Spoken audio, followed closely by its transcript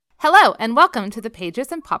Hello, and welcome to the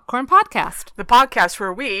Pages and Popcorn Podcast. The podcast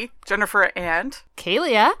where we, Jennifer and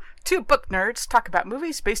Kalia, two book nerds, talk about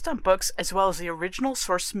movies based on books as well as the original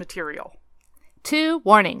source material. 2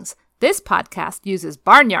 warnings. This podcast uses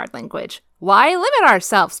barnyard language. Why limit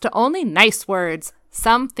ourselves to only nice words?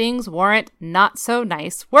 Some things warrant not so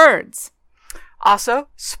nice words. Also,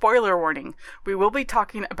 spoiler warning. We will be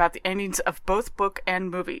talking about the endings of both book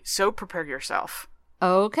and movie, so prepare yourself.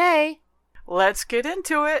 Okay. Let's get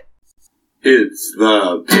into it. It's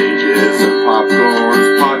the Pages and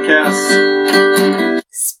Popcorn Podcast.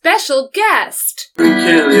 Special guest!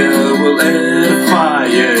 Kalia will edify.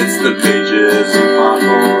 It's the Pages and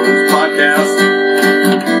Popcorn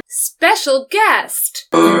Podcast. Special guest!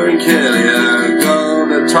 Her and Kalia are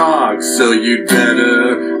gonna talk, so you'd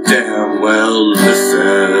better damn well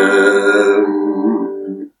listen.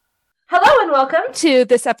 Hello and welcome to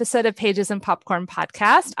this episode of Pages and Popcorn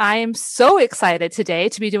Podcast. I am so excited today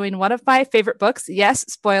to be doing one of my favorite books. Yes,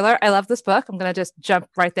 spoiler, I love this book. I'm going to just jump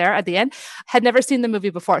right there at the end. Had never seen the movie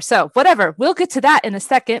before, so whatever. We'll get to that in a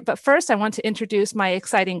second. But first, I want to introduce my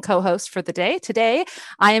exciting co-host for the day. Today,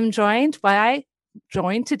 I am joined with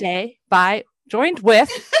today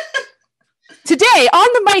on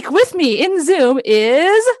the mic with me in Zoom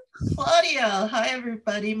is Claudia. Hi,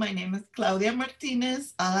 everybody. My name is Claudia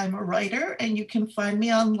Martinez. I'm a writer, and you can find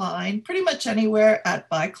me online pretty much anywhere at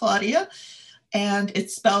By Claudia, and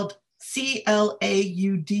it's spelled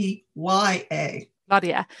Claudya.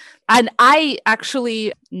 Claudia. And I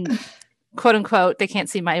actually, quote unquote, they can't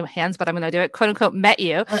see my hands, but I'm going to do it, quote unquote, met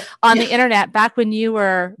you on the internet back when you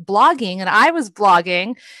were blogging and I was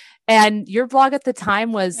blogging. And your blog at the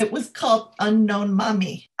time It was called Unknown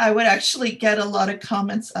Mommy. I would actually get a lot of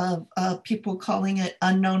comments of people calling it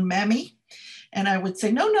Unknown Mammy. And I would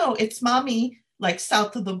say, no, it's Mommy, like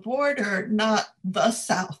south of the border, not the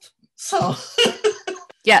South. So.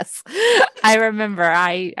 Yes, I remember.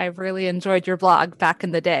 I really enjoyed your blog back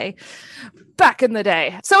in the day.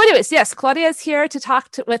 So anyways, yes, Claudia is here to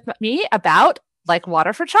talk with me about Like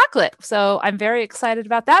Water for Chocolate. So I'm very excited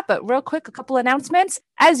about that. But real quick, a couple announcements.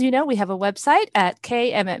 As you know, we have a website at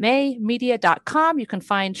kmmamedia.com. You can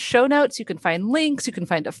find show notes. You can find links. You can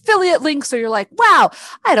find affiliate links. So you're like, wow,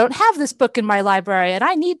 I don't have this book in my library and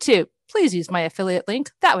I need to. Please use my affiliate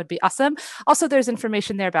link. That would be awesome. Also, there's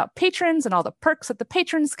information there about patrons and all the perks that the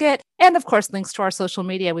patrons get. And of course, links to our social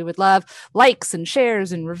media. We would love likes and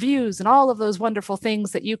shares and reviews and all of those wonderful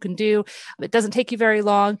things that you can do. It doesn't take you very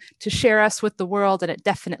long to share us with the world, and it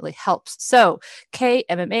definitely helps. So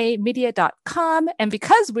kmmamedia.com. And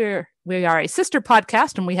because we are a sister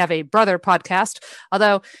podcast and we have a brother podcast,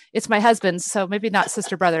 although it's my husband's, so maybe not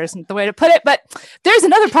sister brother isn't the way to put it, but there's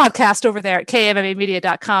another podcast over there at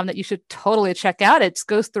kmmamedia.com that you should totally check out. It's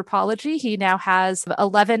Ghost Anthropology. He now has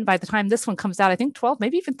 11, by the time this one comes out, I think 12,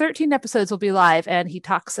 maybe even 13 episodes will be live, and he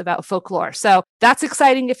talks about folklore. So that's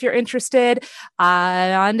exciting if you're interested.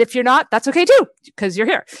 And if you're not, that's okay too, because you're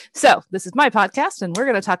here. So this is my podcast, and we're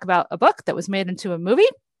going to talk about a book that was made into a movie.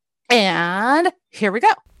 And here we go.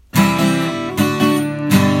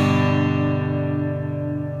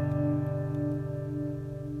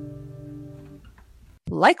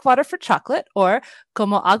 Like Water for Chocolate, or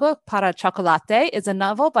Como Agua para Chocolate, is a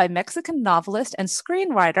novel by Mexican novelist and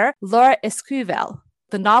screenwriter Laura Esquivel.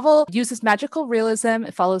 The novel uses magical realism.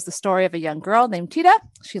 It follows the story of a young girl named Tita.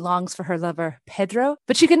 She longs for her lover, Pedro,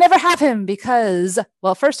 but she can never have him because,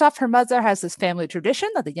 well, first off, her mother has this family tradition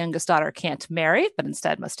that the youngest daughter can't marry, but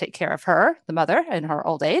instead must take care of her, the mother, in her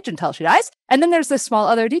old age until she dies. And then there's this small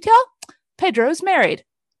other detail. Pedro's married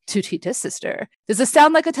to Tita's sister. Does this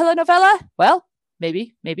sound like a telenovela? Well,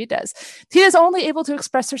 maybe it does. Tita's only able to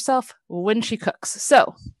express herself when she cooks.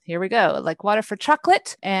 So here we go. Like Water for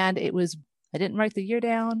Chocolate. And it was, I didn't write the year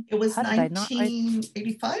down. It was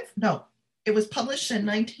 1985? No, it was published in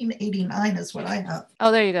 1989 is what I have.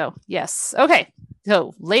 Oh, there you go. Yes. Okay.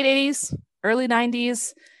 So late 80s, early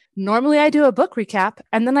 90s. Normally I do a book recap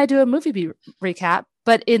and then I do a movie recap.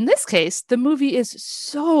 But in this case, the movie is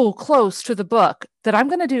so close to the book that I'm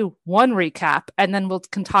going to do one recap and then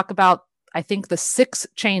can talk about, I think, the 6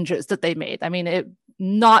 changes that they made. I mean,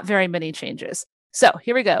 not very many changes. So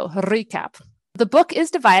here we go. Recap. The book is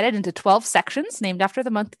divided into 12 sections named after the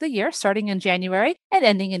month of the year, starting in January and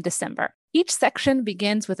ending in December. Each section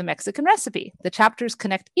begins with a Mexican recipe. The chapters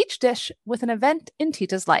connect each dish with an event in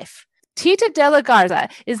Tita's life. Tita de la Garza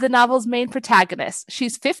is the novel's main protagonist.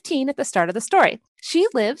 She's 15 at the start of the story. She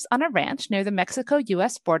lives on a ranch near the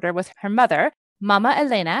Mexico-U.S. border with her mother, Mama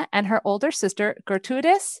Elena, and her older sister,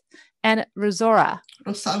 Gertrudis, and Rosaura.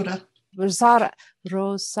 Like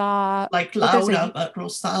Laura, but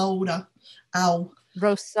Rosaura. Ow.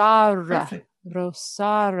 Rosaura. Perfect.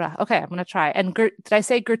 Rosara. Okay, I'm going to try. And did I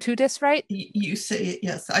say Gertrudis right? You say it,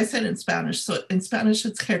 yes. I said in Spanish. So in Spanish,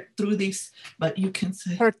 it's Gertrudis, but you can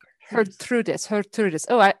say Gertrudis.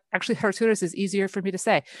 Oh, actually, Gertrudis is easier for me to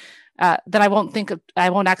say. Then I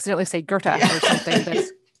won't accidentally say Goethe or something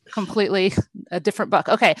that's completely a different book.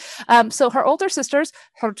 Okay. So her older sisters,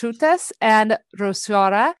 Gertrudis and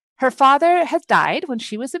Rosara, her father had died when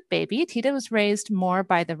she was a baby. Tita was raised more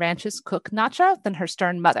by the ranch's cook, Nacha, than her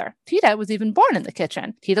stern mother. Tita was even born in the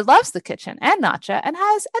kitchen. Tita loves the kitchen and Nacha and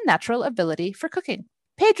has a natural ability for cooking.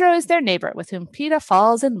 Pedro is their neighbor with whom Tita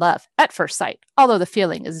falls in love at first sight, although the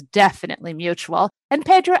feeling is definitely mutual, and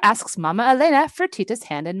Pedro asks Mama Elena for Tita's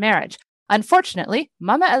hand in marriage. Unfortunately,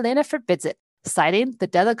 Mama Elena forbids it, citing the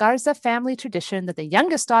De la Garza family tradition that the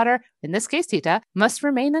youngest daughter, in this case Tita, must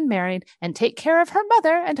remain unmarried and take care of her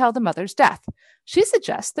mother until the mother's death. She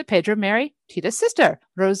suggests that Pedro marry Tita's sister,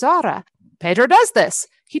 Rosara. Pedro does this.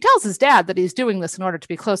 He tells his dad that he's doing this in order to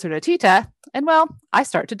be closer to Tita, and well, I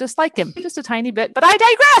start to dislike him just a tiny bit, but I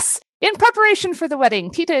digress! In preparation for the wedding,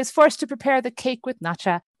 Tita is forced to prepare the cake with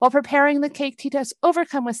Nacha. While preparing the cake, Tita is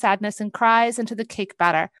overcome with sadness and cries into the cake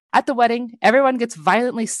batter. At the wedding, everyone gets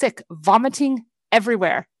violently sick, vomiting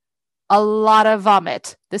everywhere. A lot of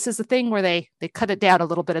vomit. This is the thing where they cut it down a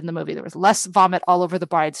little bit in the movie. There was less vomit all over the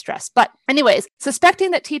bride's dress. But anyways,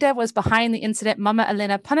 suspecting that Tita was behind the incident, Mama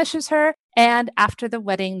Elena punishes her. And after the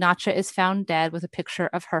wedding, Nacha is found dead with a picture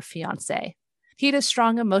of her fiancé. Tita's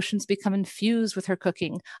strong emotions become infused with her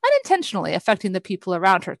cooking, unintentionally affecting the people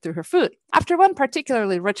around her through her food. After one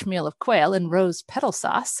particularly rich meal of quail and rose petal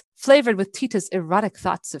sauce, flavored with Tita's erotic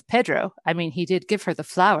thoughts of Pedro, I mean, he did give her the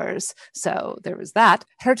flowers, so there was that,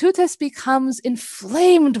 Gertrudis becomes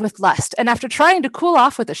inflamed with lust, and after trying to cool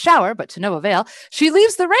off with a shower, but to no avail, she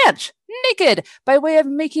leaves the ranch, naked, by way of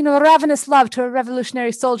making a ravenous love to a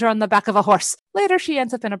revolutionary soldier on the back of a horse. Later, she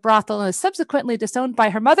ends up in a brothel and is subsequently disowned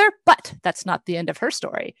by her mother, but that's not the end of her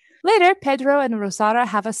story. Later, Pedro and Rosara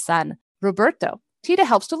have a son, Roberto. Tita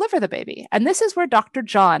helps deliver the baby, and this is where Dr.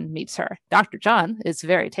 John meets her. Dr. John is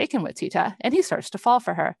very taken with Tita, and he starts to fall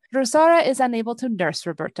for her. Rosara is unable to nurse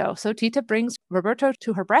Roberto, so Tita brings Roberto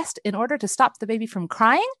to her breast in order to stop the baby from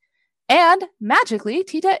crying, and magically,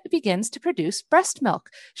 Tita begins to produce breast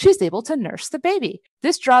milk. She's able to nurse the baby.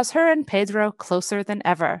 This draws her and Pedro closer than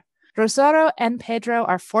ever. Rosara and Pedro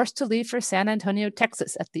are forced to leave for San Antonio,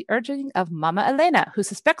 Texas, at the urging of Mama Elena, who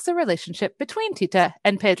suspects a relationship between Tita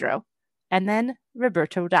and Pedro. And then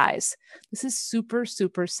Roberto dies. This is super,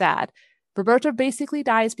 super sad. Roberto basically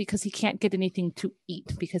dies because he can't get anything to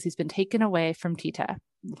eat because he's been taken away from Tita.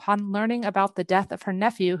 Upon learning about the death of her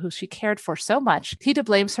nephew, who she cared for so much, Tita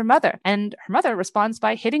blames her mother, and her mother responds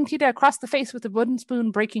by hitting Tita across the face with a wooden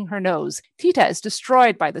spoon, breaking her nose. Tita is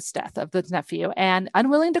destroyed by this death of the nephew, and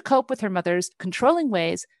unwilling to cope with her mother's controlling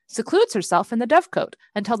ways, secludes herself in the dovecote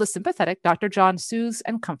until the sympathetic Dr. John soothes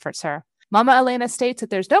and comforts her. Mama Elena states that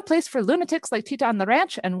there's no place for lunatics like Tita on the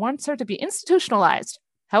ranch and wants her to be institutionalized.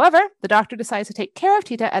 However, the doctor decides to take care of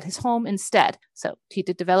Tita at his home instead. So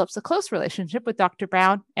Tita develops a close relationship with Dr.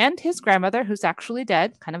 Brown and his grandmother, who's actually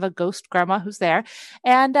dead, kind of a ghost grandma who's there.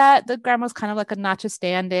 And the grandma's kind of like a Nacha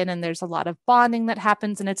stand-in, and there's a lot of bonding that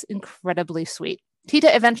happens, and it's incredibly sweet.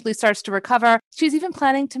 Tita eventually starts to recover. She's even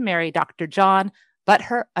planning to marry Dr. John, but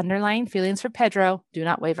her underlying feelings for Pedro do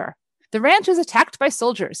not waver. The ranch is attacked by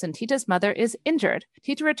soldiers, and Tita's mother is injured.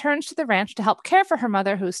 Tita returns to the ranch to help care for her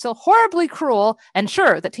mother, who is still horribly cruel and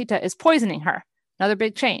sure that Tita is poisoning her. Another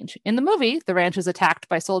big change. In the movie, the ranch is attacked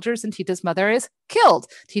by soldiers and Tita's mother is killed.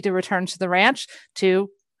 Tita returns to the ranch to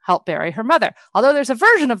help bury her mother. Although there's a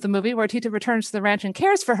version of the movie where Tita returns to the ranch and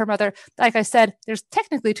cares for her mother, like I said, there's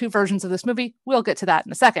technically two versions of this movie. We'll get to that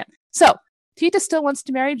in a second. So, Tita still wants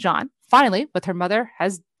to marry John. Finally, with her mother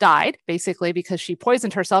has died, basically because she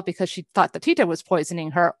poisoned herself because she thought that Tita was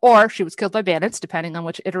poisoning her, or she was killed by bandits, depending on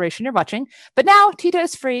which iteration you're watching. But now Tita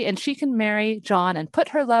is free and she can marry John and put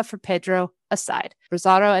her love for Pedro aside.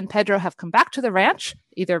 Rosaro and Pedro have come back to the ranch,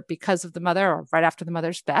 either because of the mother or right after the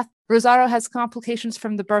mother's death. Rosaro has complications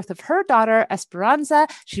from the birth of her daughter, Esperanza.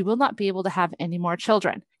 She will not be able to have any more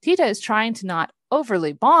children. Tita is trying to not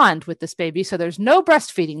overly bond with this baby, so there's no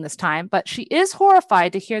breastfeeding this time, but she is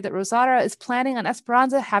horrified to hear that Rosara is planning on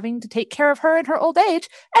Esperanza having to take care of her in her old age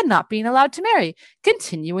and not being allowed to marry,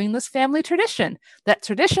 continuing this family tradition, that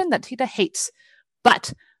tradition that Tita hates.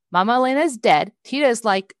 But Mama Elena is dead. Tita is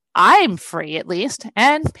like, I'm free at least,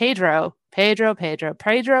 and Pedro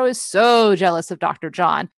is so jealous of Dr.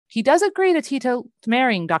 John. He does agree to Tita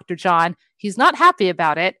marrying Dr. John. He's not happy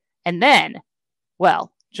about it, and then,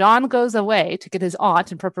 well, John goes away to get his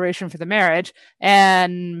aunt in preparation for the marriage,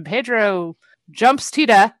 and Pedro jumps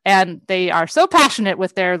Tita, and they are so passionate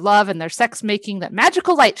with their love and their sex making that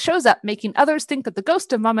magical light shows up, making others think that the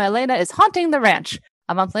ghost of Mama Elena is haunting the ranch.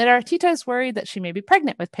 A month later, Tita is worried that she may be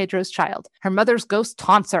pregnant with Pedro's child. Her mother's ghost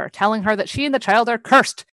taunts her, telling her that she and the child are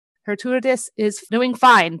cursed. Gertrudis is doing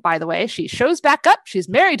fine, by the way. She shows back up. She's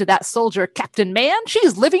married to that soldier, Captain Man.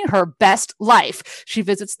 She's living her best life. She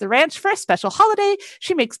visits the ranch for a special holiday.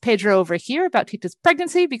 She makes Pedro overhear about Tita's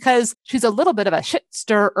pregnancy because she's a little bit of a shit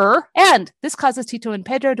stirrer. And this causes Tito and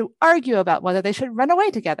Pedro to argue about whether they should run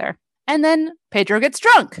away together. And then Pedro gets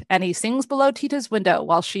drunk and he sings below Tita's window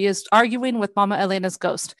while she is arguing with Mama Elena's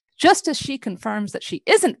ghost. Just as she confirms that she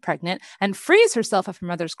isn't pregnant and frees herself of her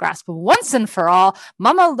mother's grasp once and for all,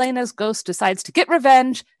 Mama Elena's ghost decides to get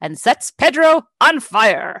revenge and sets Pedro on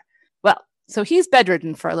fire. Well, so he's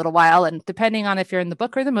bedridden for a little while, and depending on if you're in the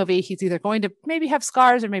book or the movie, he's either going to maybe have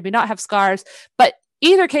scars or maybe not have scars, but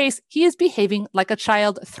either case, he is behaving like a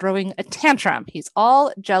child throwing a tantrum. He's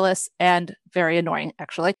all jealous and very annoying,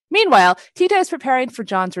 actually. Meanwhile, Tita is preparing for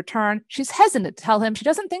John's return. She's hesitant to tell him she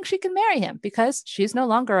doesn't think she can marry him because she's no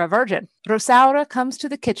longer a virgin. Rosaura comes to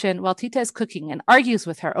the kitchen while Tita is cooking and argues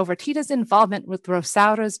with her over Tita's involvement with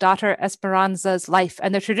Rosaura's daughter Esperanza's life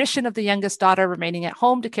and the tradition of the youngest daughter remaining at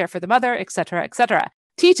home to care for the mother, etc., etc.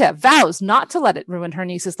 Tita vows not to let it ruin her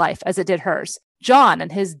niece's life as it did hers. John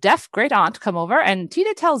and his deaf great-aunt come over, and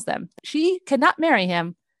Tita tells them she cannot marry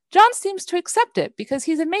him. John seems to accept it because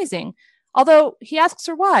he's amazing, although he asks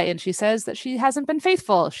her why, and she says that she hasn't been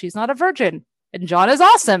faithful. She's not a virgin. And John is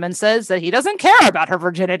awesome and says that he doesn't care about her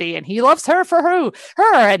virginity, and he loves her for her,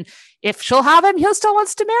 and if she'll have him, he still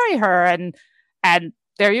wants to marry her, and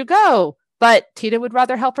there you go. But Tita would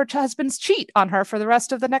rather help her husbands cheat on her for the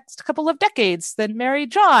rest of the next couple of decades than marry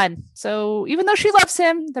John. So even though she loves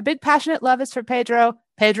him, the big passionate love is for Pedro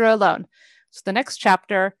alone. So the next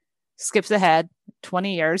chapter skips ahead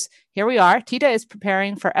 20 years. Here we are. Tita is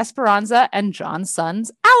preparing for Esperanza and John's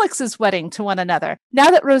son's Alex's wedding to one another. Now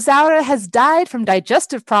that Rosaura has died from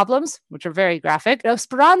digestive problems, which are very graphic,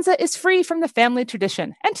 Esperanza is free from the family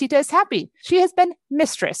tradition, and Tita is happy. She has been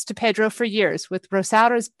mistress to Pedro for years, with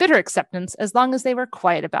Rosaura's bitter acceptance as long as they were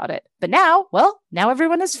quiet about it. But now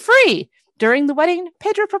everyone is free. During the wedding,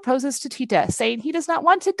 Pedro proposes to Tita, saying he does not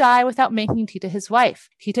want to die without making Tita his wife.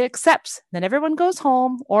 Tita accepts. Then everyone goes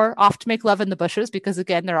home or off to make love in the bushes because,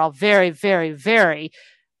 again, they're all very, very, very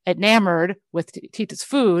enamored with Tita's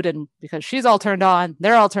food, and because she's all turned on,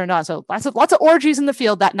 they're all turned on. So lots of orgies in the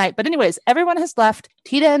field that night. But anyways, everyone has left.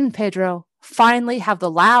 Tita and Pedro finally have the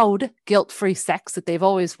loud, guilt-free sex that they've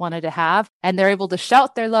always wanted to have, and they're able to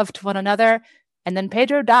shout their love to one another. And then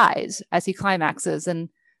Pedro dies as he climaxes, and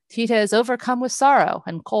Tita is overcome with sorrow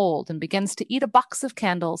and cold and begins to eat a box of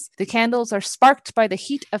candles. The candles are sparked by the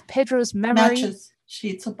heat of Pedro's memory. Matches. She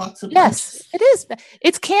eats a box of matches. Yes, it is.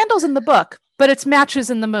 It's candles in the book, but it's matches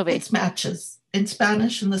in the movie. It's matches. In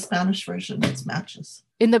Spanish, in the Spanish version, it's matches.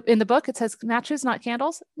 In the book, it says matches, not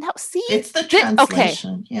candles. Now, see? It's the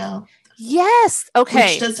translation. Okay. Yeah. Yes.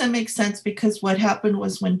 Okay. Which doesn't make sense because what happened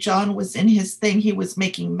was when John was in his thing, he was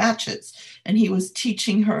making matches and he was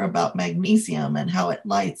teaching her about magnesium and how it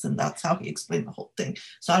lights. And that's how he explained the whole thing.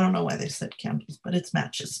 So I don't know why they said candles, but it's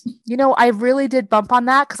matches. You know, I really did bump on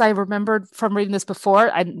that because I remembered from reading this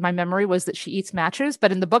before. My memory was that she eats matches,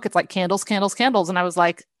 but in the book, it's like candles, candles, candles. And I was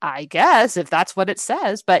like, I guess if that's what it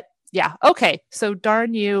says, but yeah. Okay. So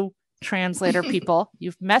darn you, translator people,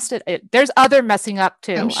 you've messed it. There's other messing up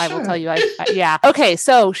too. Sure. I will tell you. Yeah. Okay.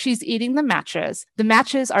 So she's eating the matches. The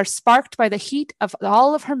matches are sparked by the heat of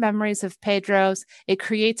all of her memories of Pedro's. It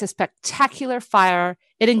creates a spectacular fire.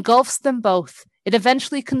 It engulfs them both. It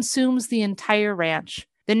eventually consumes the entire ranch.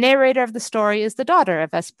 The narrator of the story is the daughter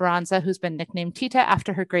of Esperanza, who's been nicknamed Tita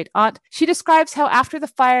after her great aunt. She describes how after the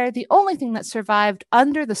fire, the only thing that survived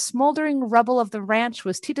under the smoldering rubble of the ranch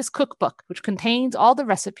was Tita's cookbook, which contains all the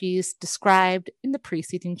recipes described in the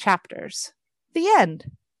preceding chapters. The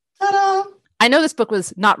end. Ta-da! I know this book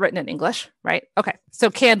was not written in English, right? Okay,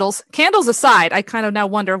 so candles aside, I kind of now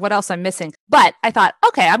wonder what else I'm missing. But I thought,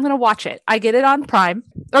 okay, I'm going to watch it. I get it on Prime.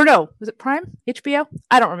 Or no, was it Prime? HBO?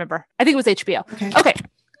 I don't remember. I think it was HBO. Okay.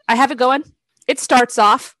 I have it going. It starts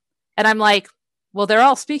off, and I'm like, well, they're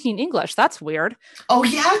all speaking English. That's weird. Oh,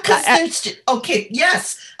 yeah, because okay,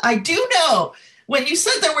 yes, I do know. When you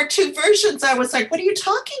said there were two versions, I was like, what are you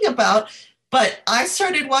talking about? But I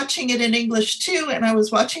started watching it in English too, and I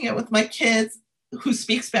was watching it with my kids who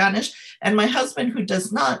speak Spanish and my husband who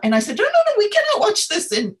does not. And I said, no, we cannot watch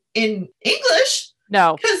this in English.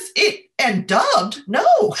 No. Because and dubbed,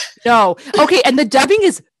 no. Okay, and the dubbing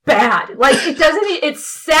is bad. Like, it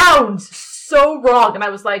sounds so wrong. And I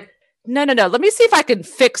was like, no. Let me see if I can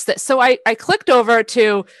fix this. So I clicked over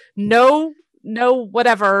to no no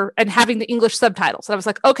whatever, and having the English subtitles. And I was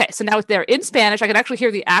like, okay, so now they're in Spanish. I can actually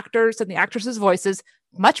hear the actors and the actresses' voices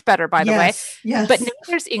much better, by the way. Yes. But now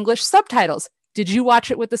there's English subtitles. Did you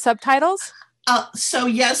watch it with the subtitles? So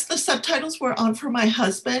yes, the subtitles were on for my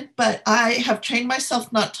husband, but I have trained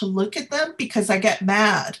myself not to look at them because I get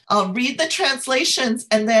mad. I'll read the translations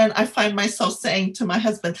and then I find myself saying to my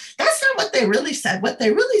husband, that's not what they really said. What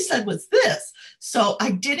they really said was this. So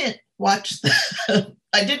I didn't watch them.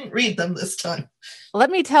 I didn't read them this time. Let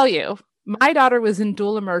me tell you, my daughter was in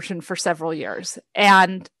dual immersion for several years,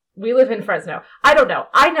 and we live in Fresno. I don't know.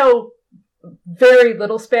 I know very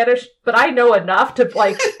little Spanish, but I know enough to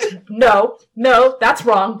like, no, that's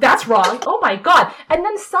wrong. Oh my God. And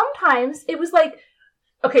then sometimes it was like,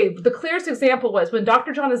 okay, the clearest example was when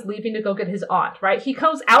Dr. John is leaving to go get his aunt, right? He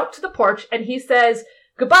comes out to the porch and he says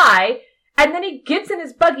goodbye. And then he gets in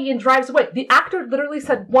his buggy and drives away. The actor literally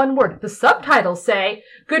said one word. The subtitles say,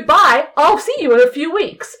 goodbye, I'll see you in a few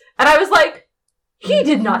weeks. And I was like, he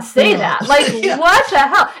did not say that. Like, what the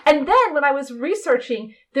hell? And then when I was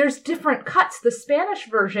researching, there's different cuts. The Spanish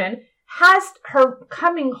version has her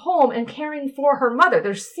coming home and caring for her mother.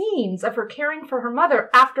 There's scenes of her caring for her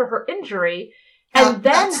mother after her injury. And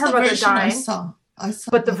then her mother dying. I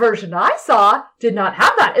saw but the version I saw did not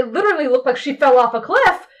have that. It literally looked like she fell off a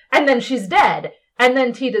cliff and then she's dead. And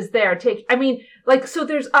then Tita's there. So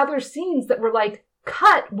there's other scenes that were like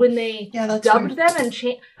cut when they dubbed them and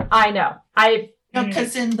changed. I know.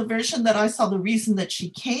 Because in the version that I saw, the reason that she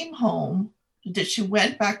came home, that she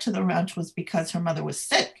went back to the ranch was because her mother was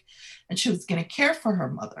sick and she was going to care for her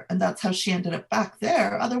mother. And that's how she ended up back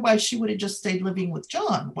there. Otherwise, she would have just stayed living with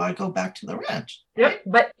John. Why go back to the ranch? Yep.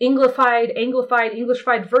 But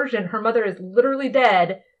Englishfied version, her mother is literally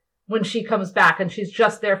dead when she comes back and she's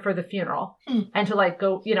just there for the funeral and to like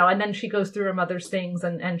go, and then she goes through her mother's things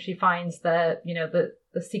and she finds the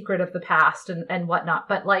secret of the past and whatnot,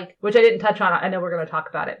 but like, which I didn't touch on. I know we're going to talk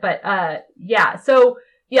about it, but there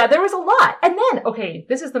was a lot. And then, okay,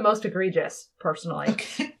 this is the most egregious personally.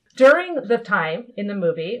 Okay. During the time in the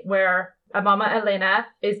movie where Mama Elena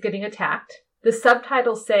is getting attacked, the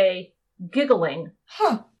subtitles say giggling.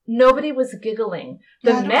 Huh. Nobody was giggling.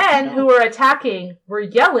 The men who were attacking were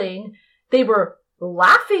yelling. They were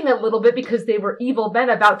laughing a little bit because they were evil men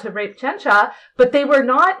about to rape Chencha, but they were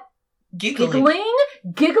not giggling,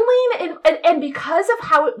 and because of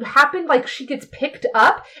how it happened, like she gets picked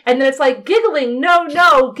up and then it's like giggling,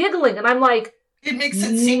 no, giggling. And I'm like, it makes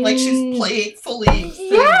it seem like she's playfully.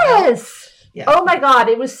 Yes. Yeah. Oh my God,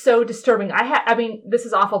 it was so disturbing. This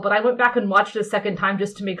is awful, but I went back and watched it a second time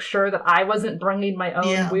just to make sure that I wasn't bringing my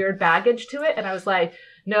own weird baggage to it. And I was like,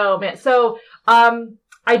 no, man. So,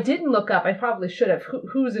 I didn't look up. I probably should have.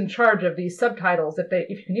 Who's in charge of these subtitles?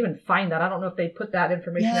 If you can even find that. I don't know if they put that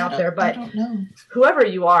information out there, but I don't know. Whoever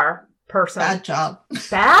you are, person. Bad job.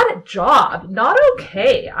 Bad job. Not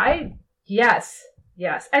okay. Yes.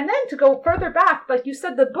 And then to go further back, like you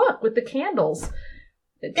said, the book with the candles.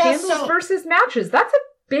 Candles versus matches. That's a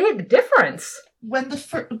big difference. When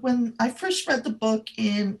I first read the book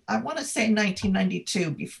in, I want to say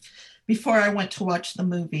 1992, before I went to watch the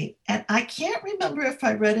movie, and I can't remember if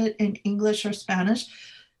I read it in English or Spanish,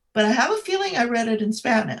 but I have a feeling I read it in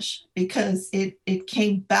Spanish because it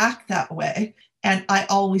came back that way, and I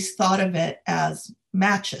always thought of it as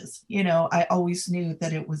matches. I always knew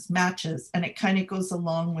that it was matches, and it kind of goes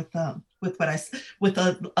along with a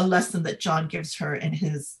lesson that John gives her in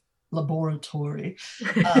his laboratory,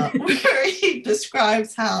 where he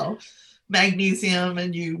describes how magnesium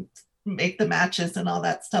and you make the matches and all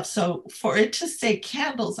that stuff. So for it to say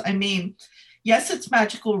candles, yes, it's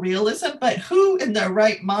magical realism, but who in their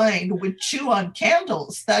right mind would chew on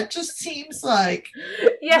candles? That just seems like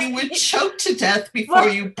you would choke to death before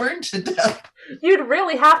you burn to death. You'd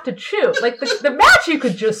really have to chew. Like the match you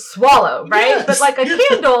could just swallow, right? Yes, but like a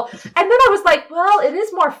candle. And then I was like, well, it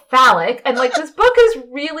is more phallic. And like this book is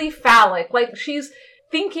really phallic. Like she's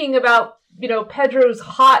thinking about, Pedro's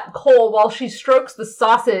hot coal while she strokes the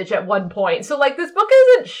sausage at one point. So like this book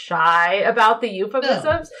isn't shy about the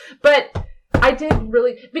euphemisms, but I did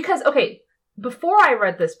really, because, okay, before I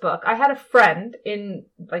read this book, I had a friend we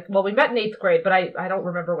met in 8th grade, but I don't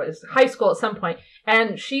remember what it was, high school at some point.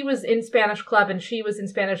 And she was in Spanish club and she was in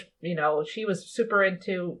Spanish, she was super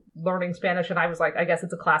into learning Spanish. And I was like, I guess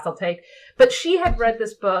it's a class I'll take. But she had read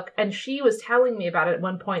this book and she was telling me about it at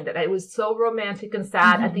one point, that it was so romantic and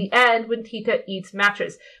sad at the end when Tita eats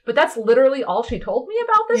matches. But that's literally all she told me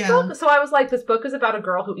about this book. So I was like, this book is about a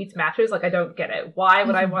girl who eats matches. Like, I don't get it. Why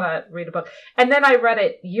would I want to read a book? And then I read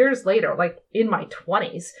it years later, like in my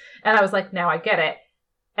 20s. And I was like, now I get it.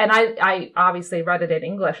 And I obviously read it in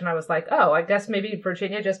English, and I was like, oh, I guess maybe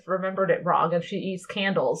Virginia just remembered it wrong, and she eats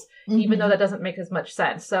candles, even though that doesn't make as much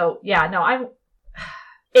sense. So yeah, no,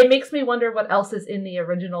 it makes me wonder what else is in the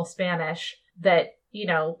original Spanish that, you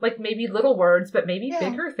know, like maybe little words, but maybe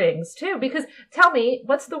bigger things too. Because tell me,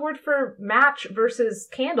 what's the word for match versus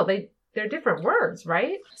candle? They're different words,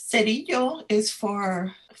 right? Cerillo is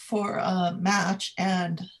for match,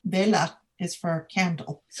 and vela is for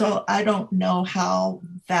candle. So I don't know how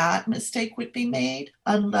that mistake would be made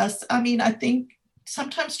unless, I mean, I think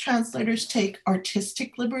sometimes translators take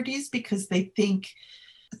artistic liberties because they think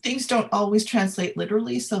things don't always translate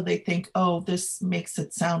literally. So they think, oh, this makes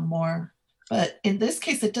it sound more. But in this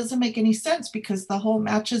case, it doesn't make any sense because the whole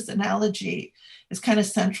matches analogy is kind of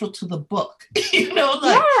central to the book. You know,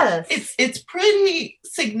 like it's pretty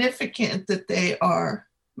significant that they are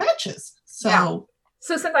matches. So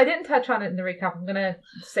So since I didn't touch on it in the recap, I'm going to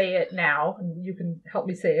say it now, and you can help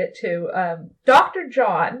me say it too. Dr.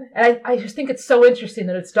 John, and I just think it's so interesting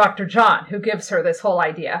that it's Dr. John who gives her this whole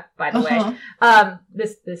idea, by the way.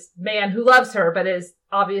 This man who loves her, but is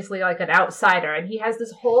obviously like an outsider. And he has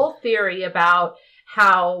this whole theory about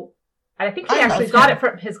how, and I think he actually got it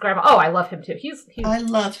from his grandma. Oh, I love him too. I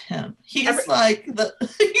love him. He's like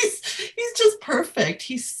he's just perfect.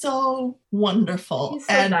 He's so wonderful. He's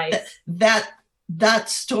so nice. That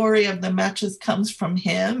story of the matches comes from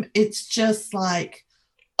him. It's just like,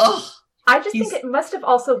 oh. I just think it must have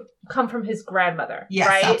also come from his grandmother, yes,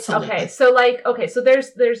 right? Absolutely. So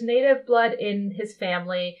there's native blood in his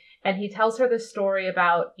family, and he tells her the story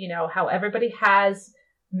about, you know, how everybody has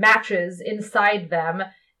matches inside them,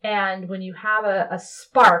 and when you have a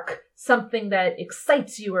spark, something that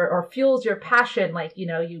excites you or fuels your passion, like, you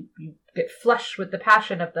know, you get flushed with the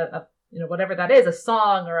passion of you know, whatever that is, a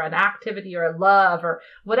song or an activity or a love or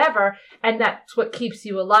whatever. And that's what keeps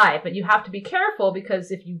you alive. But you have to be careful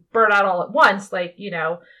because if you burn out all at once, like, you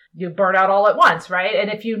know, you burn out all at once, right?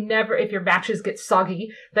 And if your matches get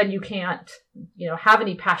soggy, then you can't, you know, have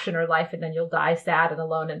any passion or life, and then you'll die sad and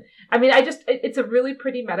alone. And I mean, it's a really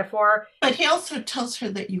pretty metaphor. But he also tells her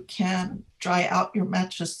that you can dry out your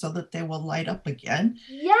matches so that they will light up again.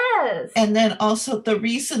 Yes. And then also the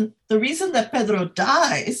reason that Pedro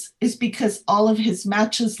dies is because all of his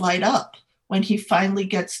matches light up when he finally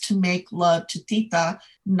gets to make love to Tita,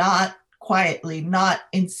 not quietly, not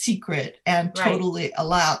in secret, and totally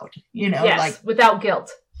allowed, you know, like without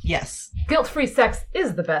guilt. Yes. Guilt-free sex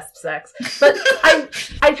is the best sex. But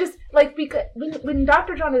I just like, because when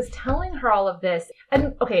Dr. John is telling her all of this,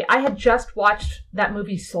 and okay, I had just watched that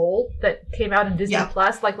movie Soul that came out in Disney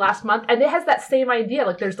Plus like last month, and it has that same idea.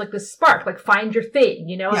 Like there's like this spark, like find your thing,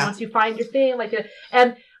 you know, and once you find your thing, like,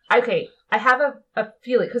 and okay, I have a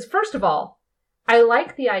feeling, because first of all, I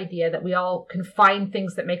like the idea that we all can find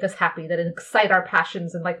things that make us happy, that excite our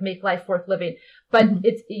passions and like make life worth living. But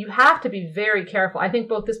you have to be very careful. I think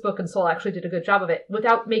both this book and Soul actually did a good job of it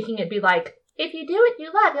without making it be like, if you do what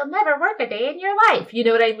you love, you'll never work a day in your life. You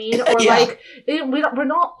know what I mean? Or like, we're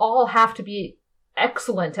not all have to be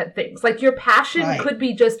excellent at things. Like your passion could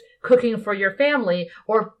be just cooking for your family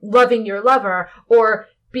or loving your lover or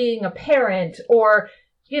being a parent or,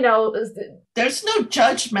 you know, there's no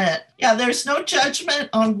judgment. Yeah, there's no judgment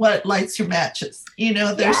on what lights your matches. You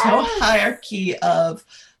know, there's no hierarchy of,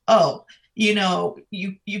 oh, you know,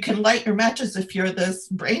 you can light your matches if you're this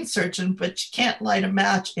brain surgeon, but you can't light a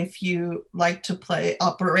match if you like to play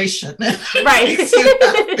Operation. Right.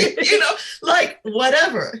 You know, like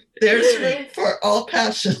whatever. There's room for all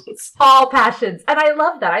passions. All passions. And I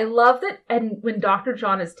love that. I love that. And when Dr.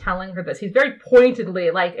 John is telling her this, he's very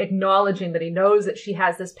pointedly like acknowledging that he knows that she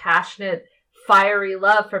has this passionate, fiery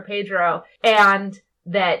love for Pedro, and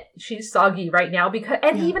that she's soggy right now because,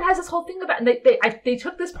 and he even has this whole thing about, and they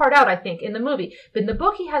took this part out, I think, in the movie, but in the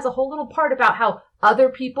book, he has a whole little part about how other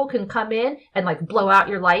people can come in and like blow out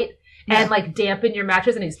your light and like dampen your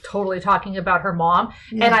matches. And he's totally talking about her mom.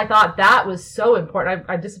 Yeah. And I thought that was so important.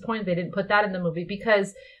 I'm disappointed they didn't put that in the movie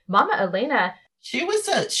because Mama Elena, she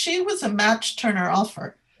was a match turner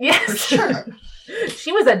offer. Yes, for sure.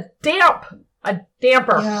 She was a damper. Yeah,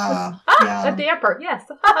 a damper. Yes,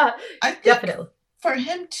 I think definitely. For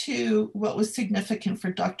him too, what was significant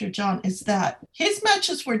for Dr. John is that his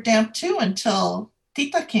matches were damp too until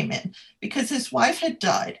Tita came in because his wife had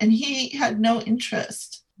died and he had no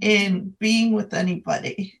interest in being with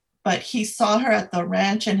anybody. But he saw her at the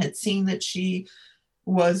ranch and had seen that she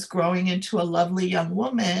was growing into a lovely young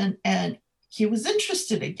woman and he was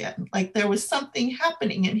interested again. Like there was something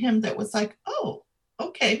happening in him that was like, oh,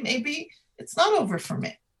 okay, maybe it's not over for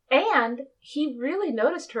me. And he really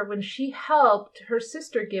noticed her when she helped her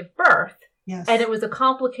sister give birth. Yes. And it was a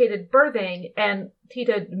complicated birthing, and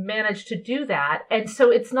Tita managed to do that. And so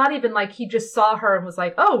it's not even like he just saw her and was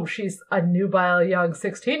like, oh, she's a nubile young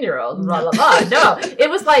 16-year-old, blah, blah, blah. No, it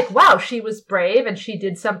was like, wow, she was brave and she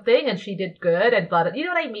did something and she did good and blah, blah. You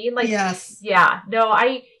know what I mean? Like, yes. Yeah. No,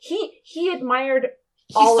 he admired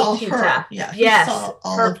He all saw of Tita. her. Yeah, he yes, saw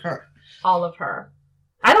all of her. All of her.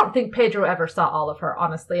 I don't think Pedro ever saw all of her,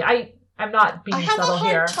 honestly. I'm not being subtle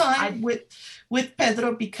here. I have a hard time with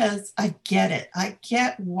Pedro because I get it. I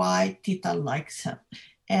get why Tita likes him.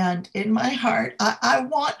 And in my heart, I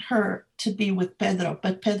want her to be with Pedro,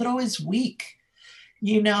 but Pedro is weak.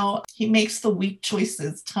 You know, he makes the weak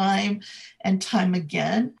choices time and time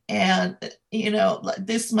again. And, you know,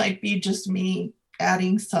 this might be just me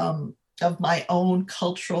adding some of my own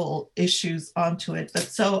cultural issues onto it. But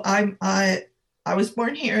so I was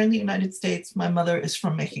born here in the United States. My mother is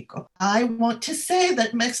from Mexico. I want to say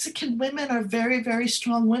that Mexican women are very, very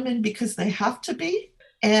strong women because they have to be.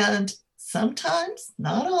 And sometimes,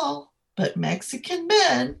 not all, but Mexican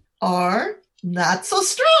men are not so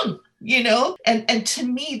strong, you know? And to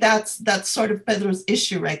me, that's sort of Pedro's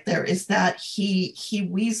issue right there, is that he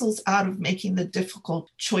weasels out of making the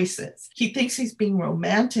difficult choices. He thinks he's being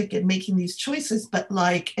romantic and making these choices, but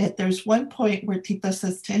like there's one point where Tita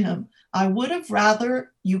says to him, I would have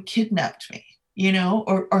rather you kidnapped me, you know,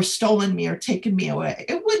 or stolen me or taken me away.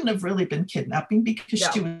 It wouldn't have really been kidnapping because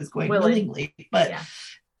she was going willingly.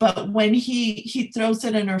 But when he throws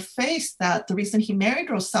it in her face that the reason he married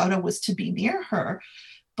Rosaura was to be near her,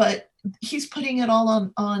 but he's putting it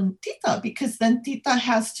all on Tita, because then Tita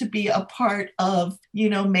has to be a part of, you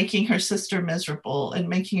know, making her sister miserable and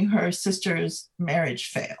making her sister's marriage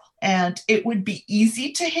fail. And it would be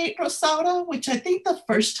easy to hate Rosaura, which I think the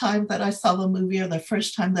first time that I saw the movie or the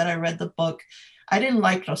first time that I read the book, I didn't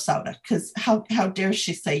like Rosaura because how dare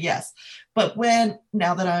she say yes? But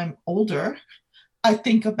now that I'm older, I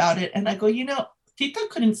think about it and I go, you know, Tita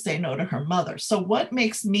couldn't say no to her mother. So what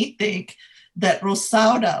makes me think that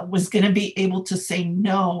Rosaura was going to be able to say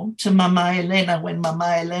no to Mama Elena when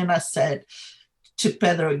Mama Elena said to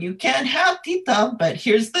Pedro, you can't have Tita, but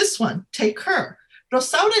here's this one, take her.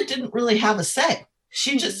 Rosaura didn't really have a say.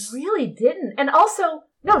 She just really didn't. And also,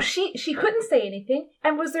 no, she couldn't say anything.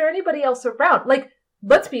 And was there anybody else around? Like,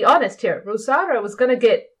 let's be honest here. Rosaura was going to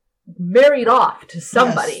get married off to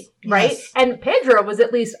somebody, right? Yes. And Pedro was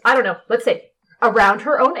at least, I don't know, let's say around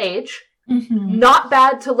her own age, not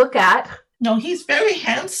bad to look at. No, he's very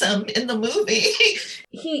handsome in the movie.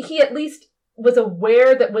 He at least was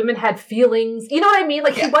aware that women had feelings. You know what I mean?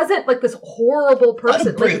 Like, he wasn't like this horrible person.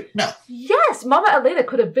 Not a brute, like, no. Yes, Mama Elena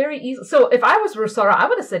could have very easily. So if I was Rosaura, I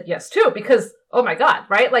would have said yes too, because, oh my God,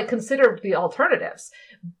 right? Like, consider the alternatives.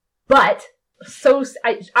 But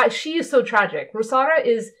she is so tragic. Rosaura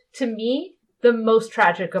is, to me, the most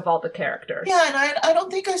tragic of all the characters. Yeah, and I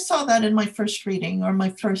don't think I saw that in my first reading or my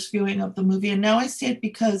first viewing of the movie. And now I see it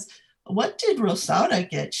because what did Rosaura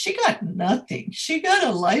get? She got nothing. She got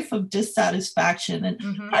a life of dissatisfaction. And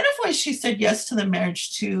part of why she said yes to the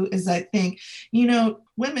marriage too is, I think, you know,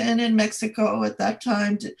 women in Mexico at that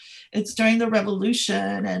time, it's during the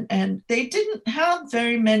revolution, and they didn't have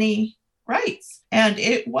very many rights. And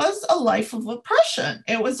it was a life of oppression.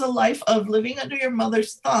 It was a life of living under your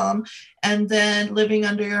mother's thumb and then living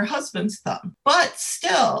under your husband's thumb. But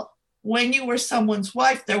still, when you were someone's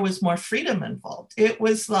wife, there was more freedom involved. It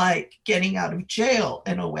was like getting out of jail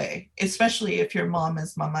in a way, especially if your mom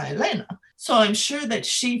is Mama Elena. So I'm sure that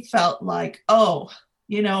she felt like, oh,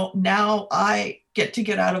 you know, now I get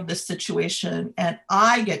out of this situation and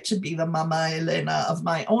I get to be the Mama Elena of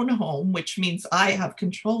my own home, which means I have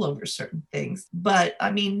control over certain things. But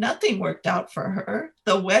I mean, nothing worked out for her.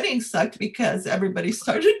 The wedding sucked because everybody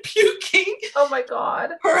started puking. Oh my God.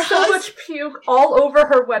 So much puke all over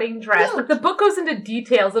her wedding dress. Yeah. Like, the book goes into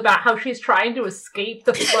details about how she's trying to escape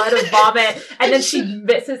the flood of vomit and then she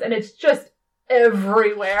misses and it's just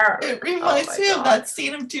everywhere. It reminds me of that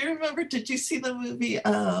scene of, do you remember, did you see the movie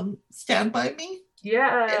Stand By Me?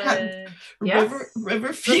 Yeah. It had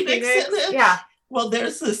River Phoenix in it. Yeah. Well,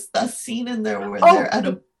 there's a scene in there where they're at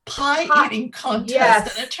a pie eating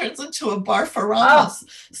contest and it turns into a barfaramos.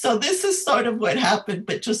 So this is sort of what happened,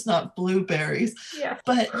 but just not blueberries. Yeah.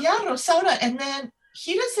 But yeah, Rosaura, and then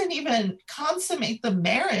he doesn't even consummate the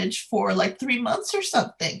marriage for like 3 months or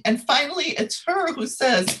something. And finally, it's her who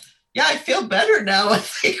says, yeah, I feel better now. I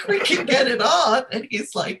think we can get it on. And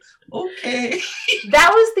he's like, okay.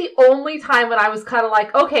 That was the only time when I was kind of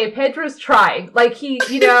like, okay, Pedro's trying. Like he,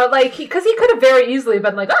 because he could have very easily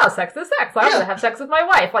been like, oh, sex is sex. I'm gonna have sex with my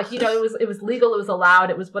wife. Like, it was legal, it was allowed,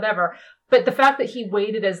 it was whatever. But the fact that he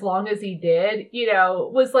waited as long as he did,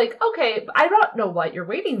 was like, okay, I don't know what you're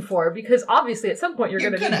waiting for, because obviously at some point you're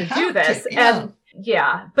gonna need to do this. And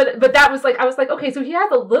yeah, but that was like, I was like, okay, so he has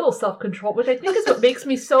a little self-control, which I think is what makes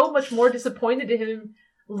me so much more disappointed in him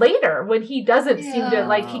later, when he doesn't seem to,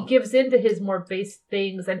 like, he gives in to his more base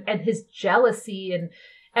things and his jealousy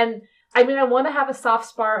and I mean, I want to have a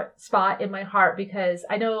soft spot in my heart, because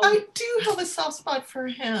I know I do have a soft spot for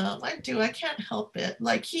him. I do. I can't help it.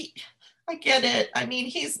 Like, I get it. I mean,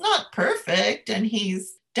 he's not perfect, and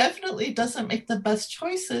he's definitely doesn't make the best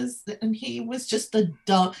choices, and he was just he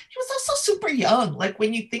was also super young. Like,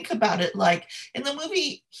 when you think about it, like in the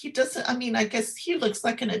movie, he doesn't, I mean, I guess he looks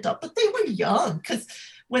like an adult, but they were young, because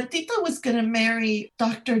when Tita was going to marry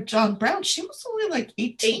Dr. John Brown, she was only like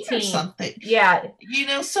 18 or something. Yeah.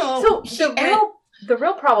 So the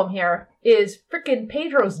real problem here is freaking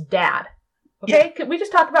Pedro's dad. Okay, Can we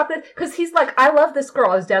just talk about this? Because he's like, I love this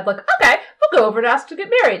girl. His dad's like, okay, we'll go over and ask to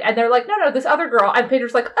get married. And they're like, no, this other girl. And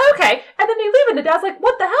Pedro's like, okay. And then they leave, and the dad's like,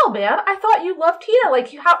 what the hell, man? I thought you loved Tina.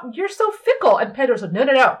 Like, you're so fickle. And Pedro's like, no.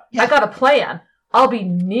 Yeah. I got a plan. I'll be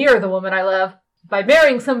near the woman I love by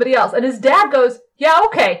marrying somebody else. And his dad goes, yeah,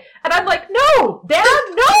 okay. And I'm like, no, Dad,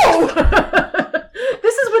 no.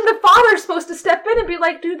 This is when the father's supposed to step in and be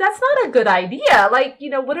like, dude, that's not a good idea. Like,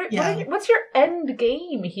 what's your end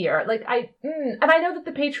game here? Like, and I know that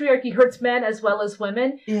the patriarchy hurts men as well as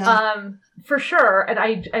women, for sure.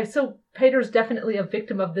 And so Pedro's definitely a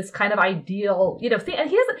victim of this kind of ideal, thing.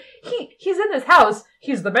 And he's in this house.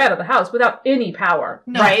 He's the man of the house without any power,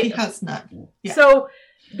 no, right? He has not. Yeah. So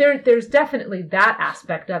there's definitely that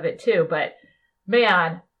aspect of it too. But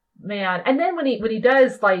man. And then when he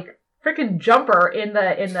does, like, freaking jumper in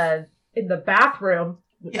the bathroom.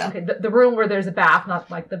 Yeah. Okay, the room where there's a bath, not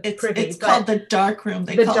like the privy. It's called the dark room.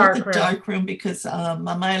 They call it the dark room because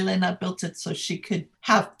Mama Elena built it so she could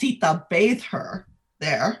have Tita bathe her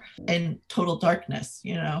there in total darkness,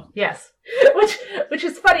 Yes. Which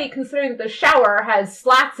is funny, considering the shower has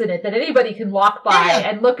slats in it that anybody can walk by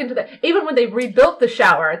and look into even when they rebuilt the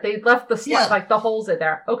shower, they left the like the holes in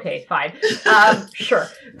there. Okay, fine. Sure.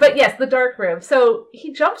 But yes, the dark room. So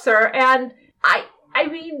he jumps her, and I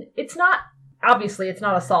mean, it's not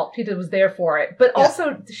assault. Tita was there for it. But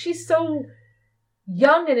also, she's so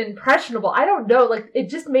young and impressionable. I don't know, like, it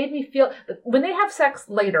just made me feel, when they have sex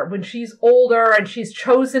later, when she's older and she's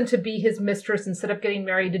chosen to be his mistress instead of getting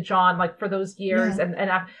married to John, like, for those years, and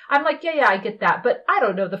I'm like, yeah, I get that, but I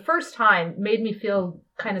don't know, the first time made me feel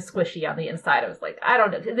kind of squishy on the inside. I was like, I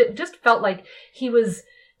don't know, it just felt like he was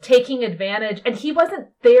taking advantage, and he wasn't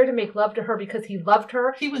there to make love to her because he loved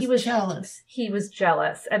her. He was jealous. He was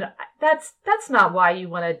jealous, and that's not why you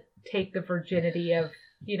want to take the virginity of,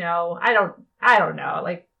 I don't know,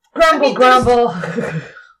 like, grumble.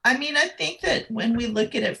 I mean, I think that when we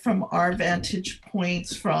look at it from our vantage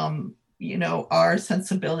points, from, our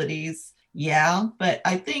sensibilities, but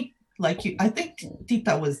I think, I think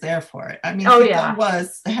Tita was there for it. I mean, Tita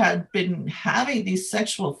had been having these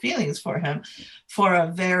sexual feelings for him for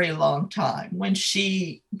a very long time.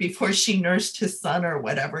 Before she nursed his son or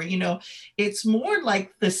whatever, it's more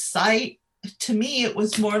like the sight. To me, it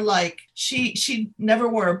was more like she never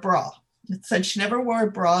wore a bra. It said she never wore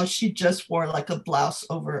a bra. She just wore like a blouse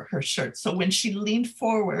over her shirt. So when she leaned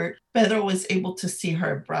forward, Pedro was able to see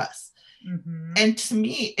her breast. Mm-hmm. And to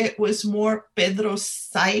me, it was more Pedro's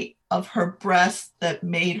sight of her breast that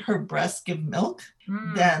made her breast give milk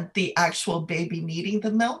than the actual baby needing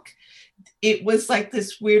the milk. It was like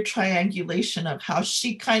this weird triangulation of how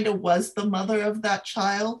she kind of was the mother of that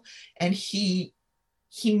child, and he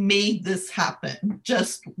made this happen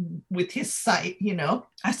just with his sight,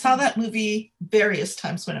 I saw that movie various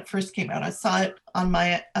times when it first came out. I saw it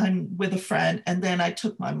with a friend, and then I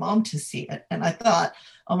took my mom to see it, and I thought,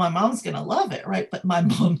 oh, my mom's going to love it, right? But my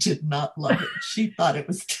mom did not love it. She thought it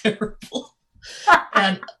was terrible.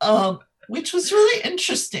 And which was really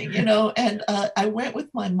interesting, and I went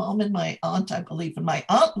with my mom and my aunt, I believe, and my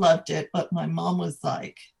aunt loved it, but my mom was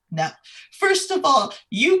like, no. First of all,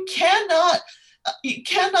 you cannot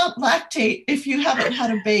lactate if you haven't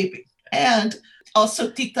had a baby. And also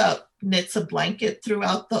Tita knits a blanket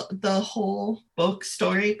throughout the whole book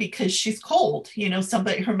story because she's cold.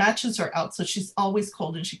 Her matches are out, so she's always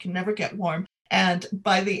cold and she can never get warm. And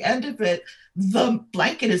by the end of it, the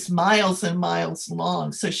blanket is miles and miles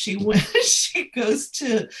long. So she goes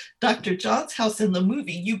to Dr. John's house in the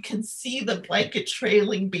movie. You can see the blanket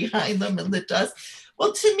trailing behind them in the dust.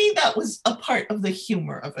 Well, to me, that was a part of the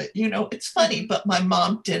humor of it. You know, it's funny, but my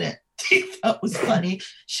mom didn't think that was funny.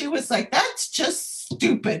 She was like, that's just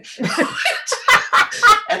stupid.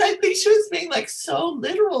 And I think she was being like so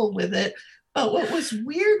literal with it. But what was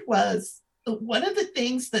weird was one of the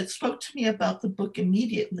things that spoke to me about the book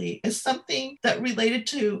immediately is something that related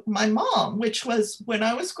to my mom, which was when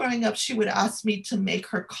I was growing up, she would ask me to make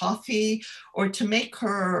her coffee or to make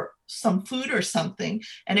her some food or something.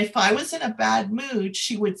 And if I was in a bad mood,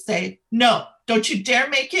 she would say, no, don't you dare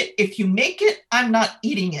make it. If you make it, I'm not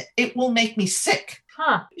eating it. It will make me sick.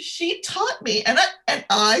 Huh. She taught me, and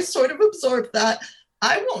I sort of absorbed that.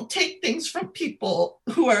 I won't take things from people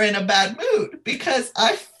who are in a bad mood because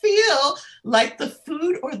I feel like the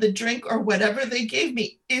food or the drink or whatever they gave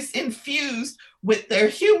me is infused with their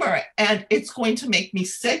humor, and it's going to make me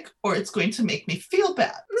sick or it's going to make me feel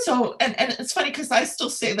bad. So, and it's funny because I still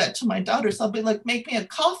say that to my daughters. I'll be like, make me a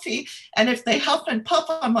coffee. And if they huff and puff,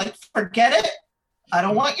 I'm like, forget it. I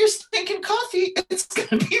don't want your stinking coffee. It's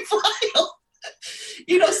going to be vile.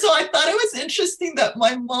 You know, so I thought it was interesting that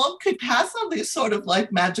my mom could pass on these sort of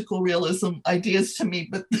like magical realism ideas to me,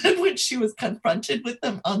 but then when she was confronted with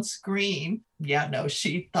them on screen, yeah, no,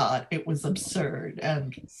 she thought it was absurd.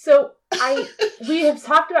 And so we have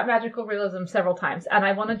talked about magical realism several times, and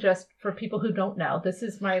I want to just, for people who don't know, this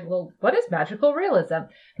is my little, what is magical realism?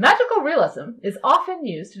 Magical realism is often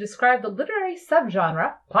used to describe the literary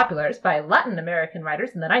subgenre popularized by Latin American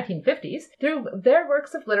writers in the 1950s. Through their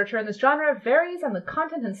works of literature, and this genre varies on the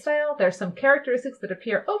content and style. There are some characteristics that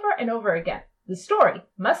appear over and over again. The story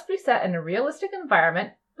must be set in a realistic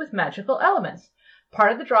environment with magical elements.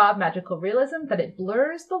 Part of the draw of magical realism that it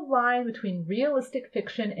blurs the line between realistic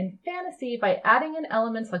fiction and fantasy by adding in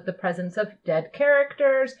elements like the presence of dead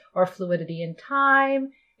characters or fluidity in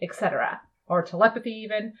time, etc., or telepathy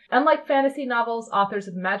even. Unlike fantasy novels, authors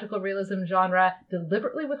of the magical realism genre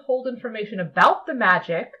deliberately withhold information about the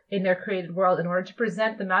magic in their created world in order to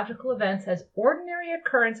present the magical events as ordinary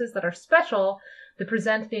occurrences that are special, to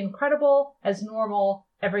present the incredible as normal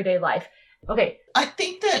everyday life. Okay. I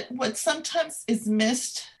think that what sometimes is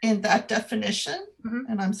missed in that definition,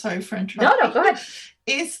 and I'm sorry for interrupting. No, go ahead.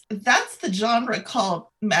 Is that's the genre called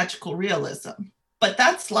magical realism, but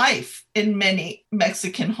that's life in many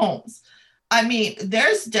Mexican homes. I mean,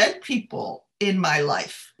 there's dead people in my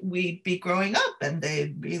life. We'd be growing up and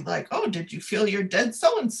they'd be like, oh, did you feel your dead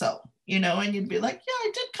so-and-so? You know, and you'd be like, yeah,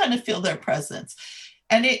 I did kind of feel their presence.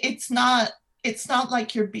 And it's not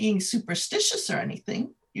like you're being superstitious or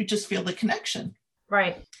anything. You just feel the connection.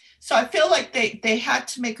 Right. So I feel like they had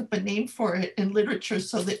to make up a name for it in literature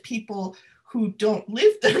so that people who don't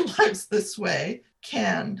live their lives this way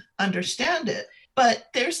can understand it. But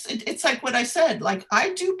it's like what I said, like,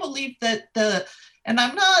 I do believe that and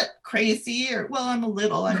I'm not crazy I'm a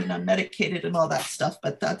little, I mean, I'm medicated and all that stuff,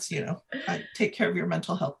 but that's, you know, I take care of your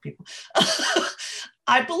mental health, people.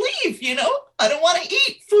 I believe, you know, I don't want to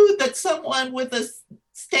eat food that someone with a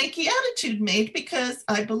stanky attitude made, because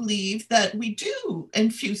I believe that we do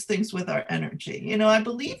infuse things with our energy. You know, I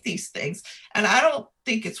believe these things, and I don't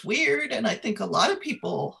think it's weird. And I think a lot of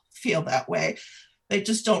people feel that way. They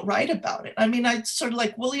just don't write about it. I mean, I sort of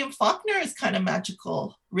like William Faulkner is kind of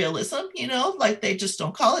magical realism, you know, like they just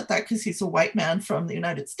don't call it that because he's a white man from the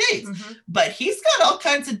United States. Mm-hmm. But he's got all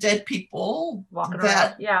kinds of dead people walking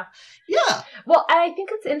around. Yeah. Yeah. Well, I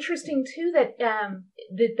think it's interesting too that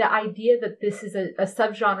the idea that this is a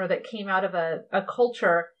subgenre that came out of a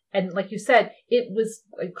culture, and like you said, it was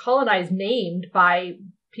colonized, named by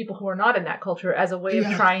people who are not in that culture as a way of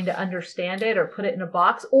trying to understand it or put it in a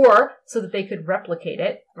box, or so that they could replicate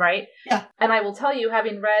it, right? Yeah. And I will tell you,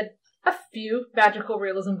 having read a few magical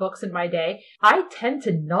realism books in my day, I tend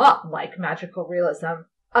to not like magical realism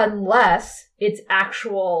unless it's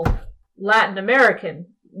actual Latin American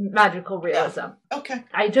magical realism. Yeah. Okay.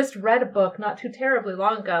 I just read a book not too terribly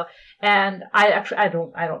long ago, and I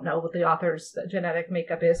don't know what the author's genetic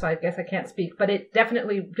makeup is, so I guess I can't speak, but it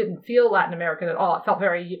definitely didn't feel Latin American at all. It felt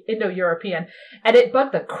very Indo-European, and it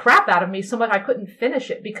bugged the crap out of me so much I couldn't finish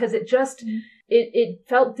it because it just it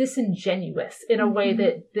felt disingenuous in a way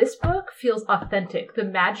that this book feels authentic. The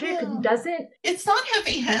magic doesn't. It's not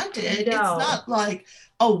heavy-handed. No. It's not like,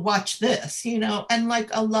 oh, watch this, you know, and like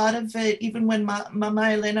a lot of it, even when Mama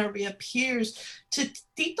Elena reappears to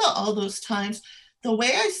Tita all those times, the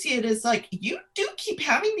way I see it is like, you do keep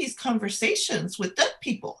having these conversations with dead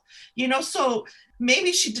people, so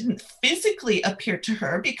maybe she didn't physically appear to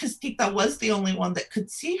her because Tita was the only one that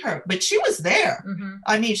could see her, but she was there. Mm-hmm.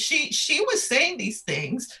 I mean, she was saying these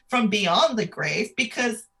things from beyond the grave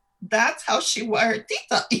because that's how she wired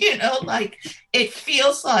Tita, like it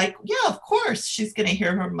feels like, yeah, of course she's going to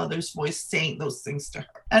hear her mother's voice saying those things to her.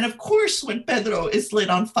 And of course, when Pedro is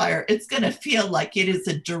lit on fire, it's going to feel like it is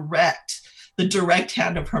the direct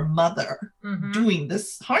hand of her mother doing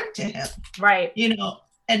this harm to him. Right.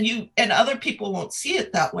 And other people won't see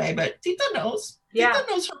it that way, but Tita knows. Yeah. Tita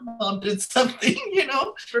knows her mom did something,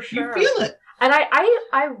 For sure. You feel it. And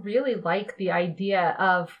I really like the idea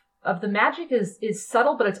of the magic is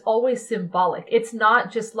subtle, but it's always symbolic. It's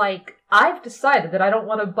not just like, I've decided that I don't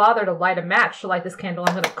want to bother to light a match to light this candle.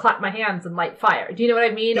 I'm going to clap my hands and light fire. Do you know what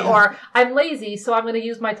I mean? Yeah. Or I'm lazy, so I'm going to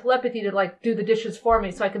use my telepathy to like do the dishes for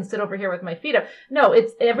me so I can sit over here with my feet up. No,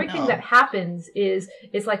 it's everything that happens is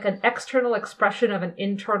like an external expression of an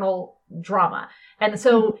internal drama. And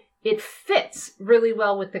so it fits really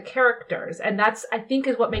well with the characters. And that's, I think,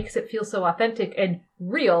 is what makes it feel so authentic and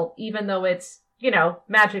real, even though it's,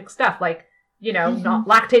 magic stuff like, not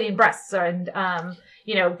lactating breasts and,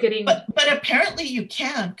 getting. But apparently you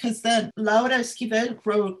can, because then Laura Esquivel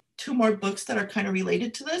wrote 2 more books that are kind of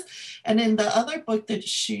related to this. And in the other book that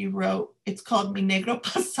she wrote, it's called Mi Negro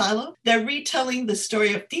Pasado. They're retelling the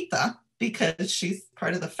story of Tita because she's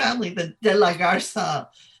part of the family. The De La Garza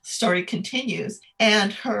story continues.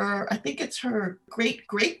 And I think it's her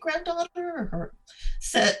great-great-granddaughter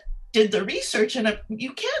did the research, and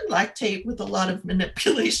you can lactate with a lot of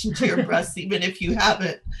manipulation to your breasts, even if you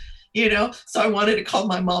haven't, So I wanted to call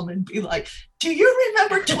my mom and be like, do you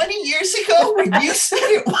remember 20 years ago when you said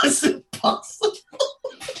it wasn't possible?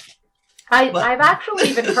 I've actually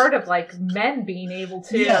even heard of like men being able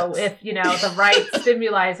to, if, the right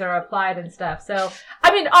stimuli are applied and stuff. So,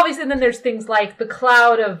 I mean, obviously, then there's things like the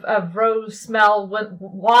cloud of rose smell went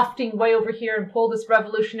wafting way over here and pulled this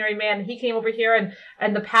revolutionary man. And he came over here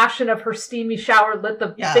and the passion of her steamy shower lit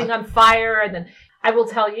the thing on fire. And then I will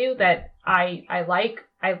tell you that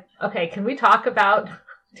okay, can we talk about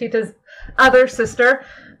Tita's other sister?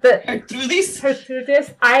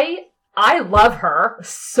 Gertrudis. I love her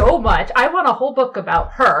so much. I want a whole book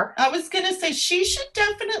about her. I was going to say, she should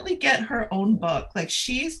definitely get her own book. Like,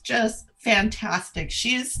 she's just fantastic.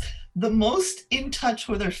 She's the most in touch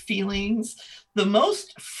with her feelings, the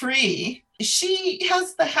most free. She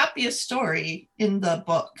has the happiest story in the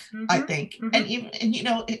book, I think. And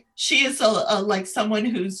she is like someone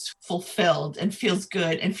who's fulfilled and feels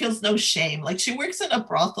good and feels no shame. Like, she works in a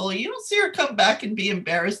brothel. You don't see her come back and be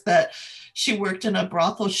embarrassed that she worked in a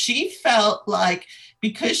brothel. She felt like,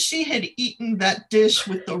 because she had eaten that dish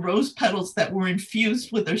with the rose petals that were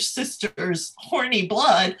infused with her sister's horny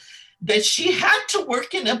blood, that she had to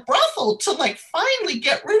work in a brothel to like finally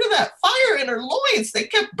get rid of that fire in her loins that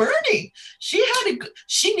kept burning. She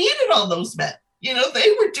needed all those men.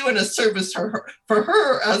 They were doing a service for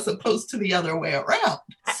her as opposed to the other way around.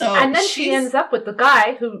 So, and then she ends up with the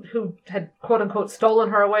guy who had quote unquote stolen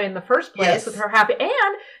her away in the first place with her happy,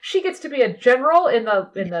 and she gets to be a general in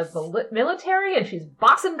the military, and she's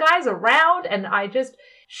bossing guys around, and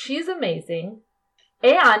she's amazing.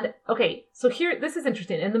 And, okay, so here, this is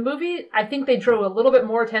interesting. In the movie, I think they drew a little bit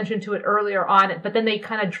more attention to it earlier on, but then they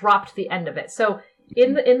kind of dropped the end of it. So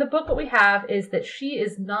in the book, what we have is that she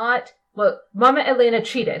is not, Mama Elena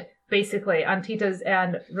cheated, basically, on Tita's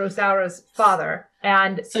and Rosaura's father.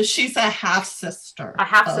 And so she's a half-sister.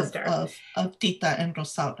 Of Tita and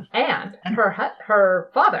Rosaura. And her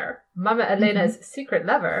father, Mama Elena's secret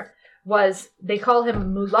lover, they call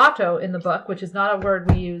him mulatto in the book, which is not a word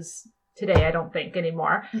we use today, I don't think,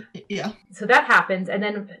 anymore. Yeah. So that happens, and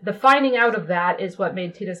then the finding out of that is what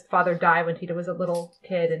made Tita's father die when Tita was a little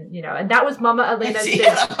kid, and that was Mama Elena's. He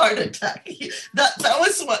had a heart attack. That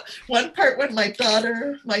was one part when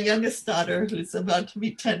my youngest daughter, who's about to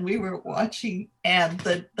be 10, we were watching, and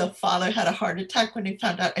the father had a heart attack when he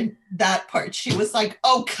found out, and that part she was like,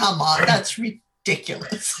 "Oh, come on, that's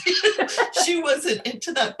ridiculous." She wasn't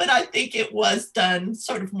into that, but I think it was done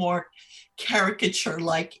sort of more caricature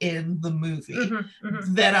like in the movie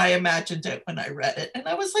than I imagined it when I read it. And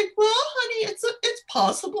I was like, well, honey, it's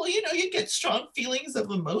possible, you get strong feelings of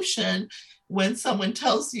emotion when someone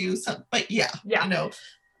tells you something, but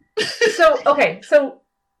so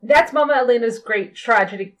that's Mama Elena's great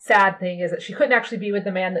tragedy, sad thing, is that she couldn't actually be with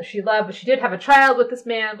the man that she loved, but she did have a child with this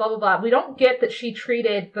man, blah, blah, blah. We don't get that she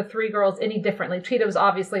treated the 3 girls any differently. Tita was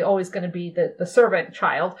obviously always going to be the servant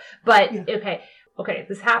child, but okay,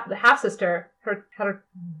 the half sister, her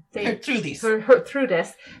Gertrudis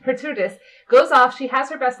goes off. She has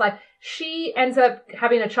her best life. She ends up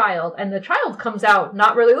having a child, and the child comes out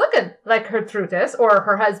not really looking like Gertrudis or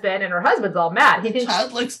her husband, and her husband's all mad. The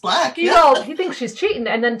child looks black. He thinks she's cheating,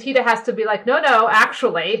 and then Tita has to be like, no,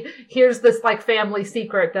 actually, here's this like family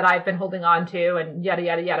secret that I've been holding on to, and yada,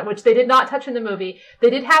 yada, yada, which they did not touch in the movie. They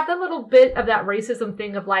did have the little bit of that racism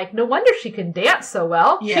thing of like, no wonder she can dance so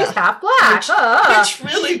well. Yeah. She's half black. Which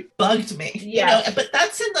really bugged me. Yeah. But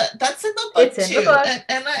that's in the book it's too. In the book.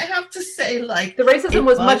 And I have to say, like, the racism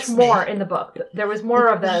was much more in the book. There was more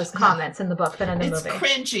of those comments in the book than in the movie. It's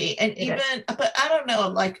cringy, and but I don't know.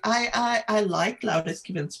 Like I like Laura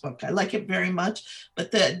Esquivel's book. I like it very much.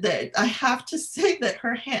 But I have to say that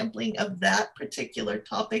her handling of that particular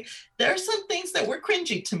topic, there are some things that were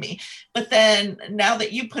cringy to me. But then now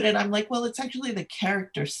that you put it, I'm like, well, it's actually the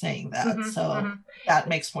character saying that, that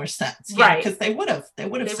makes more sense, right? Because they would have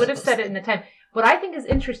said it in the time. What I think is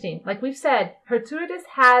interesting, like we've said, Gertrudis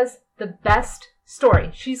has the best story.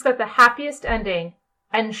 She's got the happiest ending,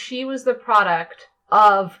 and she was the product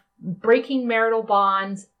of breaking marital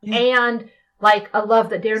bonds and like a love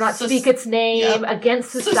that dare not speak its name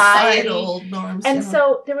against society. Societal norms. And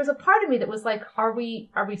so there was a part of me that was like, are we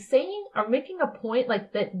making a point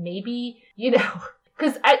like that maybe,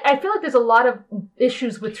 because I feel like there's a lot of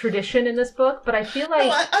issues with tradition in this book, but I feel like...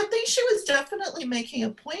 No, I think she was definitely making a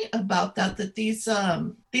point about that these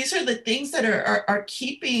are the things that are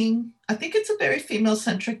keeping... I think it's a very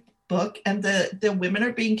female-centric book, and the women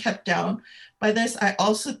are being kept down by this. I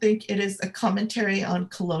also think it is a commentary on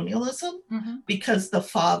colonialism, because the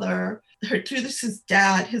father... Gertrudis'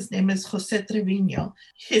 dad, his name is Jose Trevino.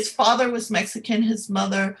 His father was Mexican. His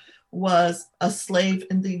mother was a slave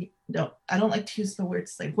I don't like to use the word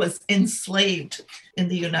slave, was enslaved in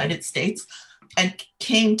the United States and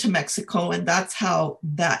came to Mexico, and that's how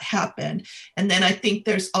that happened. And then I think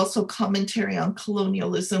there's also commentary on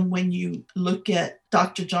colonialism when you look at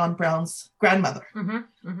Dr. John Brown's grandmother.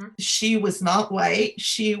 She was not white.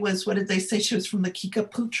 She was, what did they say? She was from the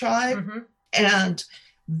Kickapoo tribe. And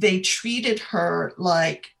they treated her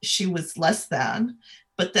like she was less than.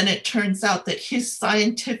 But then it turns out that his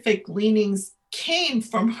scientific leanings came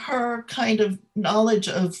from her kind of knowledge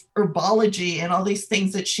of herbology and all these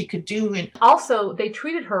things that she could do. And also, they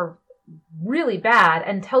treated her really bad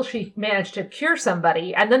until she managed to cure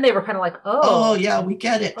somebody, and then they were kind of like, oh yeah, we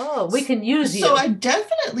get it. Oh, we can use you. So I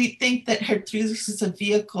definitely think that Gertrudis is a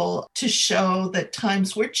vehicle to show that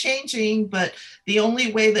times were changing, but the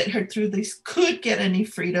only way that Gertrudis could get any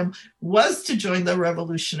freedom was to join the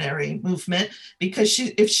revolutionary movement, because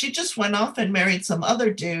if she just went off and married some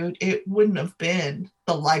other dude, it wouldn't have been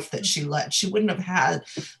the life that she led. She wouldn't have had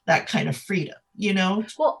that kind of freedom,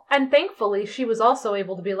 Well, and thankfully she was also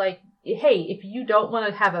able to be like, hey, if you don't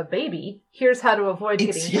want to have a baby, here's how to avoid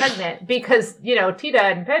getting pregnant. Because, Tita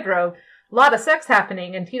and Pedro, a lot of sex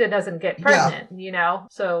happening, and Tita doesn't get pregnant,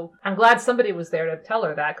 So I'm glad somebody was there to tell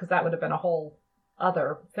her that, because that would have been a whole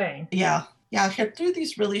other thing. Yeah.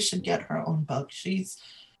 Gertrudis really should get her own book. She's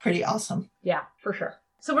pretty awesome. Yeah, for sure.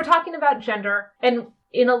 So we're talking about gender, and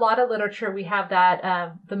in a lot of literature, we have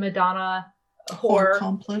that, the Madonna horror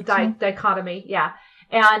complex, dichotomy. Yeah.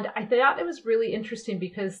 And I thought it was really interesting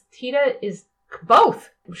because Tita is both.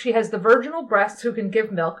 She has the virginal breasts who can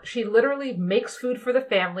give milk. She literally makes food for the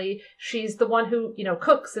family. She's the one who,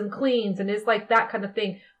 cooks and cleans and is like that kind of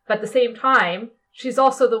thing. But at the same time, she's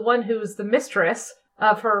also the one who's the mistress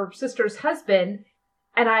of her sister's husband.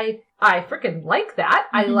 And I freaking like that.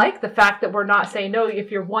 I like the fact that we're not saying, no,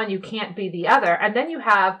 if you're one, you can't be the other. And then you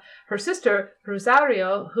have her sister,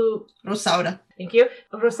 Rosaura. Thank you.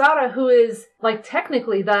 Rosaura, who is like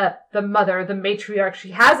technically the mother, the matriarch. She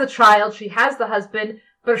has a child. She has the husband,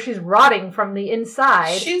 but she's rotting from the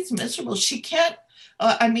inside. She's miserable. She can't.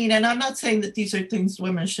 And I'm not saying that these are things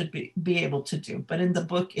women should be able to do, but in the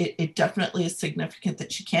book, it definitely is significant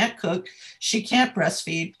that she can't cook, she can't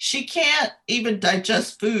breastfeed, she can't even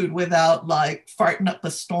digest food without like farting up a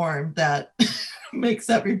storm that makes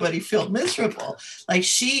everybody feel miserable. Like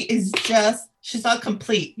she's not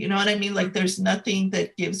complete. You know what I mean? Like there's nothing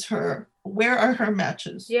that gives her. Where are her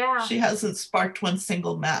matches? Yeah. She hasn't sparked one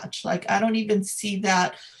single match. Like I don't even see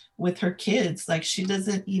that with her kids. Like she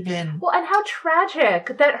doesn't even. Well, and how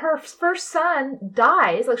tragic that her first son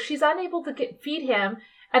dies. Like she's unable to feed him.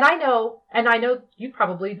 And I know you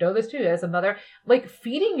probably know this too as a mother, like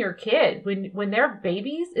feeding your kid when they're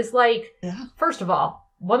babies is like, first of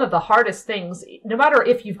all, one of the hardest things, no matter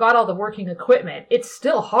if you've got all the working equipment, it's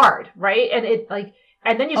still hard, right? And it like,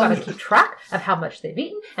 And then you got to keep track of how much they've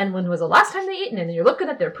eaten and when was the last time they eaten. And then you're looking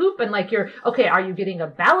at their poop and like okay, are you getting a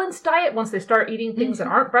balanced diet once they start eating things that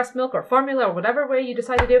aren't breast milk or formula or whatever way you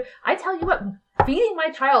decide to do? I tell you what, feeding my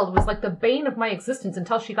child was like the bane of my existence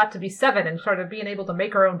until she got to be 7 and started being able to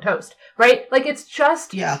make her own toast, right? Like it's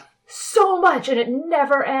just so much and it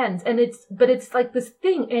never ends. And it's like this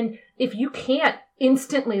thing. And if you can't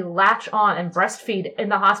instantly latch on and breastfeed in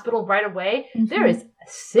the hospital right away, there is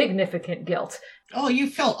significant guilt. Oh, you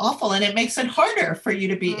feel awful. And it makes it harder for you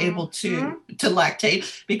to be able to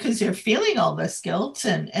lactate because you're feeling all this guilt.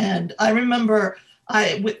 And I remember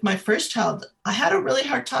with my first child, I had a really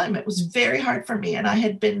hard time. It was very hard for me. And I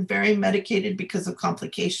had been very medicated because of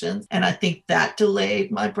complications. And I think that delayed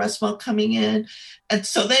my breast milk coming in. And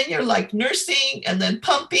so then you're like nursing and then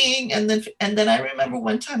pumping. And then I remember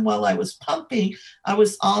one time while I was pumping, I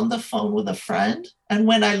was on the phone with a friend. And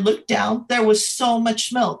when I looked down, there was so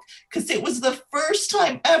much milk because it was the first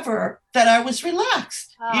time ever that I was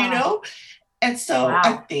relaxed, you know? And so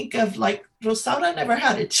I think of like Rosaura never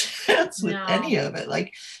had a chance with any of it.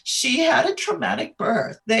 Like she had a traumatic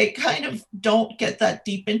birth. They kind of don't get that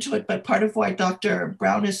deep into it. But part of why Dr.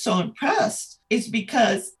 Brown is so impressed is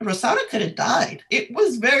because Rosaura could have died. It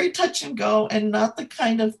was very touch and go and not the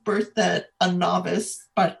kind of birth that a novice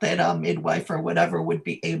partera, midwife or whatever would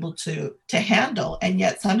be able to handle. And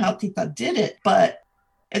yet somehow Tita did it. But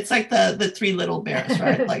it's like the 3 little bears,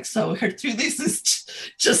 right? Like, so Gertrudis is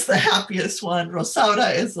just the happiest one.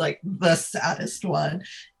 Rosaura is like the saddest one.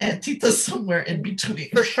 And Tita's somewhere in between.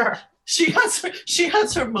 For sure. She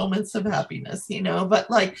has her moments of happiness, you know, but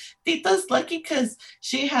like Tita's lucky because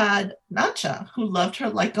she had Nacha, who loved her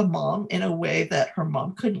like a mom in a way that her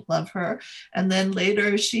mom couldn't love her. And then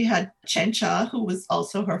later she had Chencha, who was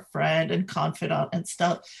also her friend and confidant and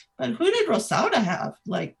stuff. But who did Rosaura have?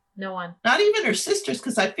 Like, no one. Not even her sisters,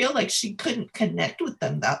 because I feel like she couldn't connect with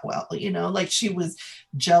them that well, you know, like she was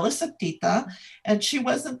jealous of Tita and she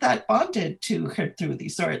wasn't that bonded to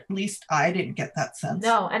Gertrudis, or at least I didn't get that sense.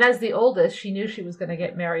 No, and as the oldest, she knew she was going to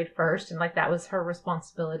get married first and like that was her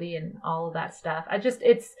responsibility and all of that stuff.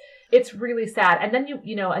 It's really sad. And then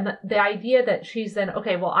you know, and the idea that she's then,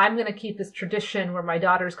 okay, well, I'm going to keep this tradition where my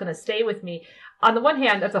daughter's going to stay with me. On the one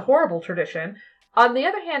hand, that's a horrible tradition. On the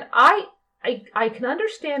other hand, I can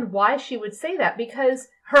understand why she would say that because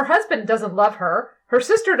her husband doesn't love her. Her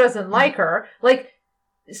sister doesn't like her. Like,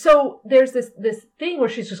 so there's this thing where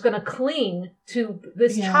she's just going to cling to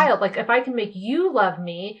this child. Like, if I can make you love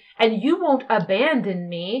me and you won't abandon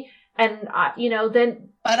me and, you know, then.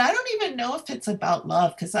 But I don't even know if it's about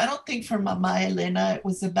love because I don't think for Mama Elena it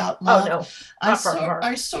was about love. Oh, no.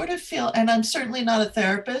 I sort of feel, and I'm certainly not a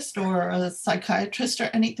therapist or a psychiatrist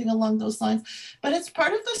or anything along those lines, but it's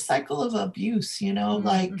part of the cycle of abuse, you know,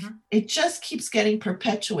 like it just keeps getting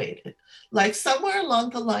perpetuated. Like somewhere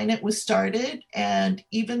along the line it was started, and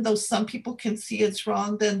even though some people can see it's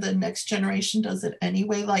wrong, then the next generation does it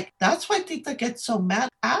anyway. Like that's why Tita gets so mad.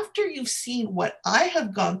 After you've seen what I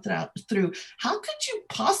have gone through, how could you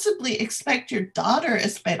possibly expect your daughter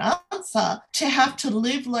Esperanza to have to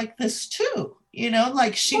live like this too? You know,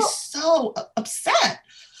 like she's so upset.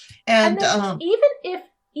 And even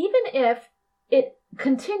if it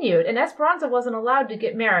continued and Esperanza wasn't allowed to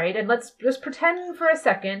get married, and let's just pretend for a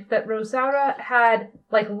second that Rosaura had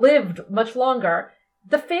like lived much longer,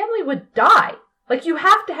 the family would die. Like you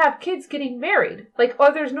have to have kids getting married, like,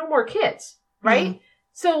 or there's no more kids, right?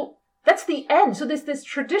 So that's the end. So this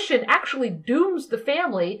tradition actually dooms the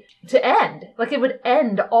family to end. Like it would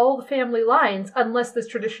end all the family lines unless this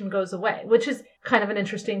tradition goes away, which is kind of an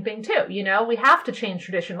interesting thing too. You know, we have to change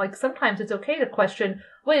tradition. Like sometimes it's okay to question,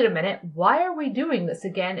 wait a minute, why are we doing this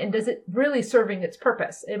again? And does it really serving its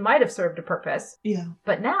purpose? It might have served a purpose. Yeah.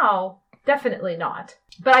 But now, definitely not.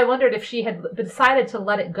 But I wondered if she had decided to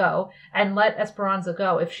let it go and let Esperanza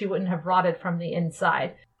go, if she wouldn't have rotted from the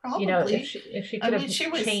inside. Probably. You know, if she could have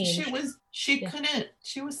changed.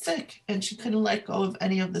 She was sick and she couldn't let go of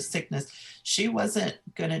any of the sickness. She wasn't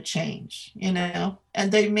going to change, you know?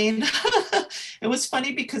 And they made, it was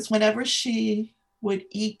funny because whenever she would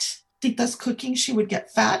eat Tita's cooking, she would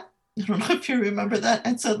get fat. I don't know if you remember that.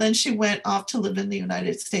 And so then she went off to live in the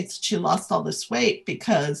United States. She lost all this weight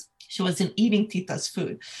because she wasn't eating Tita's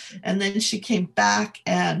food. And then she came back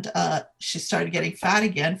and she started getting fat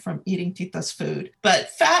again from eating Tita's food, but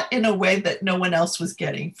fat in a way that no one else was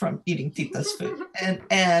getting from eating Tita's food.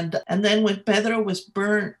 And then when Pedro was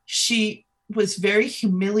burnt, she was very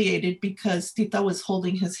humiliated because Tita was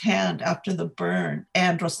holding his hand after the burn.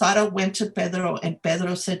 And Rosaura went to Pedro and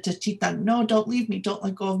Pedro said to Tita, no, don't leave me. Don't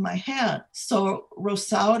let go of my hand. So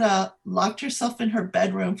Rosaura locked herself in her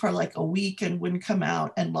bedroom for like a week and wouldn't come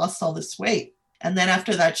out and lost all this weight. And then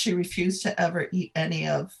after that, she refused to ever eat any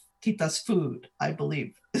of Tita's food, I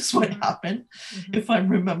believe is what happened, if I'm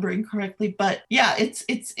remembering correctly. But yeah,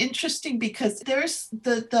 it's interesting because there's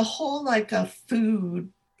the whole like a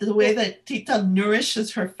food, the way that Tita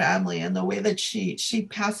nourishes her family and the way that she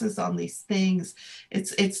passes on these things.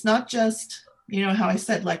 It's not just, you know, how I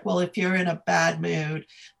said, like, well, if you're in a bad mood,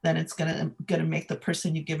 then it's gonna make the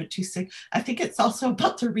person you give it to sick. I think it's also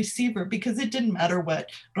about the receiver, because it didn't matter what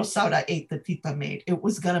Rosaura ate that Tita made, it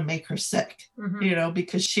was gonna make her sick, you know,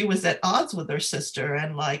 because she was at odds with her sister,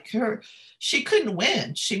 and like she couldn't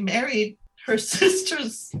win. She married her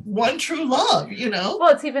sister's one true love, you know.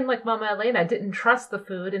 Well, it's even like Mama Elena didn't trust the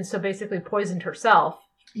food, and so basically poisoned herself.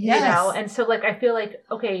 Yes. You know, and so like I feel like,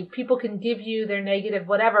 okay, people can give you their negative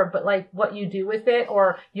whatever, but like what you do with it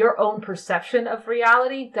or your own perception of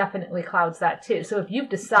reality definitely clouds that too. So if you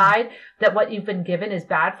decide that what you've been given is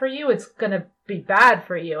bad for you, it's gonna be bad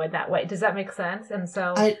for you in that way. Does that make sense? And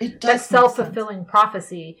so that's self-fulfilling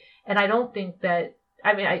prophecy. And I don't think that,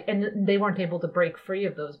 I mean, and they weren't able to break free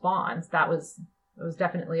of those bonds. It was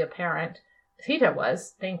definitely apparent. Tita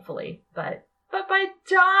was, thankfully, but by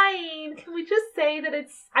dying, can we just say that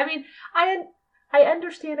it's, I mean, I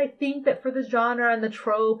understand, I think that for the genre and the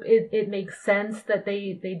trope, it makes sense that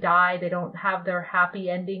they die, they don't have their happy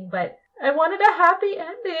ending, but I wanted a happy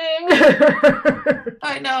ending.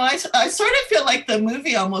 I know, I sort of feel like the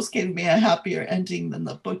movie almost gave me a happier ending than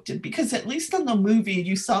the book did, because at least in the movie,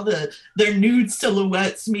 you saw their nude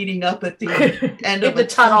silhouettes meeting up at the end of the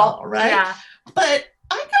tunnel, right? Yeah. But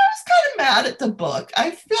I was kind of mad at the book.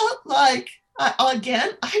 I felt like,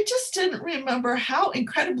 I just didn't remember how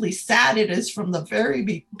incredibly sad it is from the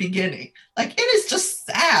very beginning. Like, it is just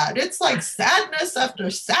sad. It's like sadness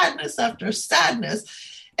after sadness after sadness.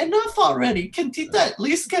 Enough already. Can Tita at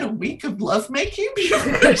least get a week of lovemaking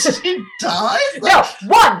before she dies? Like, no,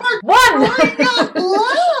 one. Crying out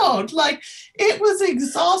loud. Like, it was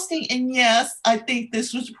exhausting. And yes, I think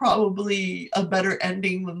this was probably a better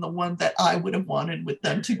ending than the one that I would have wanted, with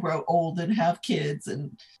them to grow old and have kids.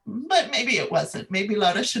 But maybe it wasn't. Maybe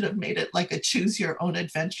Laura should have made it like a choose your own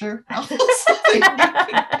adventure. You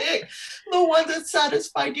could pick the one that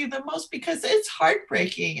satisfied you the most, because it's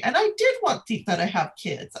heartbreaking. And I did want Tita to have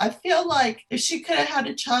kids. I feel like if she could have had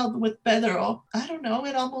a child with Pedro, I don't know,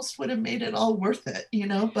 it almost would have made it all worth it, you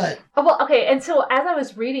know. But well, okay. And so as I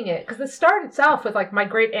was reading it, because it started out with like my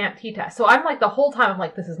great aunt Tita, so I'm like the whole time I'm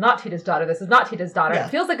like, this is not Tita's daughter. This is not Tita's daughter. Yeah. It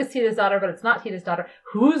feels like it's Tita's daughter, but it's not Tita's daughter.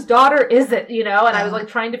 Whose daughter is it? You know. And I was like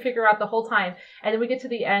trying to figure out the whole time. And then we get to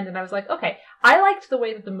the end, and I was like, okay, I liked the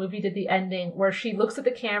way that the movie did the ending, where she looks at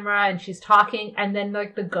the camera and she's talking, and then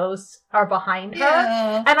like the ghosts are behind her.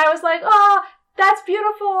 Yeah. And I was like, oh, that's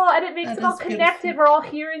beautiful. And it makes it all connected. Beautiful. We're all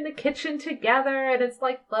here in the kitchen together, and it's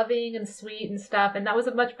like loving and sweet and stuff. And that was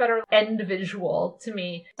a much better end visual to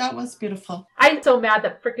me. That was beautiful. I'm so mad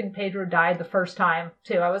that frickin' Pedro died the first time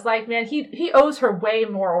too. I was like, man, he owes her way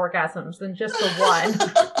more orgasms than just the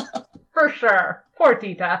one. For sure. Poor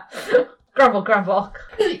Tita. Grumble, grumble.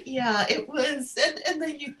 Yeah, it was. And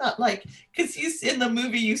then you thought, like, because in the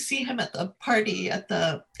movie, you see him at the party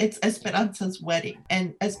it's Esperanza's wedding.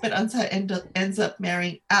 And Esperanza ends up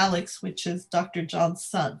marrying Alex, which is Dr. John's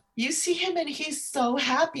son. You see him and he's so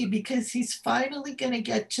happy because he's finally going to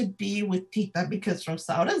get to be with Tita, because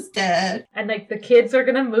Rosaura's dead. And like the kids are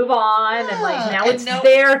going to move on, and like now it's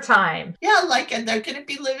their time. Yeah, like, and they're going to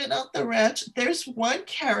be living out the ranch. There's one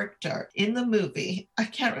character in the movie, I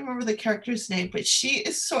can't remember the character's name, but she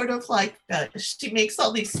is sort of like, she makes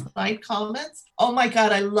all these snide comments. Oh my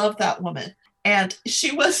God, I love that woman. And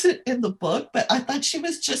she wasn't in the book, but I thought she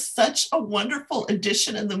was just such a wonderful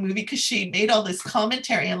addition in the movie, because she made all this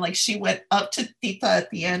commentary, and like she went up to Tita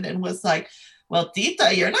at the end and was like, well,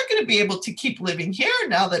 Tita, you're not going to be able to keep living here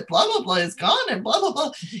now that blah, blah, blah is gone and blah, blah,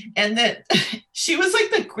 blah. And then she was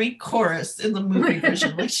like the Greek chorus in the movie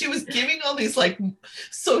version. Like, she was giving all these like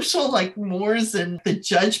social like mores and the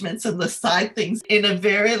judgments and the side things in a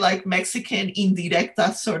very like Mexican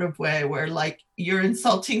indirecta sort of way, where like you're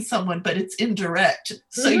insulting someone, but it's indirect.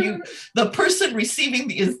 So the person receiving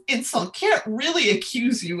the insult can't really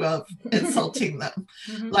accuse you of insulting them.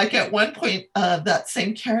 Like at one point, that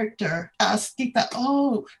same character asked Tita,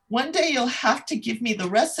 oh, one day you'll have to give me the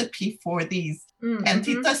recipe for these. And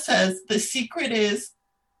Tita says, the secret is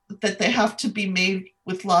that they have to be made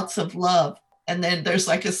with lots of love. And then there's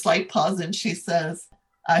like a slight pause, and she says,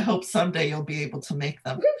 I hope someday you'll be able to make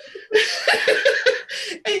them.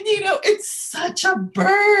 And you know, it's such a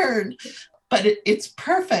burn, but it's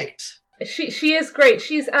perfect. She is great.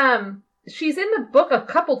 She's she's in the book a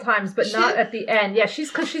couple times, but not at the end. Yeah,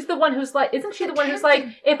 she's the one who's like, isn't she the one who's like,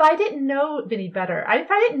 if I didn't know Vinny better, if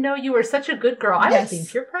I didn't know you were such a good girl, I would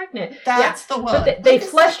think you're pregnant. That's the one. But they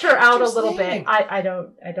fleshed her out a little bit. I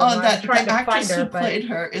don't know. I'm trying to find her. The actress who played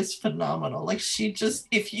her is phenomenal. Like, she just,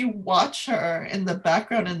 if you watch her in the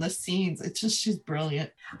background in the scenes, it's just, she's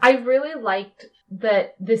brilliant. I really liked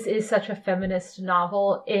that this is such a feminist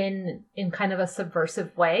novel in kind of a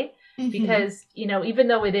subversive way. Because, you know, even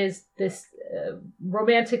though it is this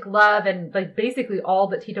romantic love and like basically all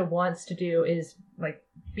that Tita wants to do is like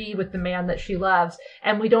be with the man that she loves.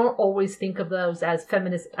 And we don't always think of those as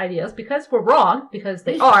feminist ideas because we're wrong, because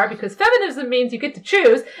they are, because feminism means you get to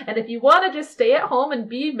choose. And if you want to just stay at home and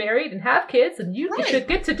be married and have kids, and you should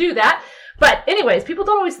get to do that. But anyways, people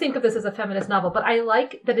don't always think of this as a feminist novel, but I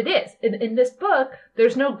like that it is. In this book,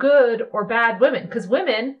 there's no good or bad women, because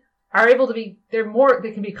women are able to be,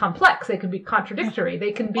 they can be complex, they can be contradictory,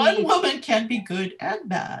 they can be... One woman can be good and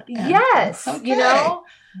bad. And yes, okay. You know,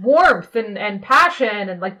 warmth and passion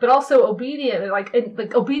and like, but also obedient, like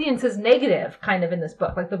obedience is negative kind of in this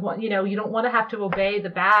book. Like the one, you know, you don't want to have to obey the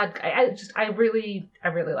bad. I really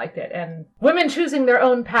liked it. And women choosing their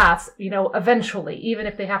own paths, you know, eventually, even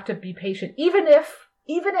if they have to be patient, even if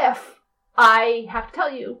I have to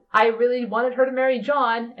tell you, I really wanted her to marry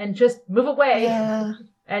John and just move away. Yeah.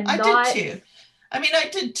 And I did too. I mean, I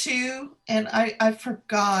did too. And I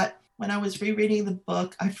forgot when I was rereading the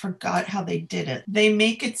book, I forgot how they did it. They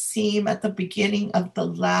make it seem at the beginning of the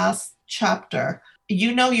last chapter,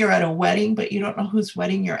 you know, you're at a wedding, but you don't know whose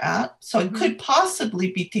wedding you're at. So it could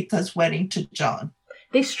possibly be Tita's wedding to John.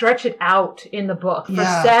 They stretch it out in the book for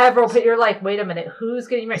several, but you're like, wait a minute, who's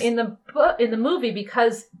getting married in the movie?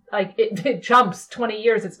 Because like it jumps 20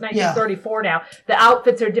 years. It's 1934 now. The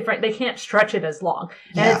outfits are different. They can't stretch it as long.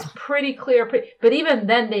 And it's pretty clear. But even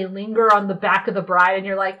then they linger on the back of the bride and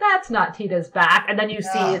you're like, that's not Tita's back. And then you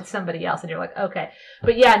see it's somebody else and you're like, okay.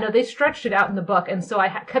 But yeah, no, they stretched it out in the book. And so I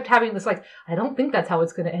kept having this like, I don't think that's how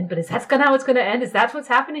it's going to end, but is that how it's going to end? Is that what's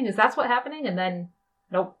happening? Is that what's happening? And then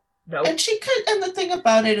nope. No. And and the thing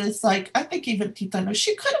about it is, like, I think even Tita knows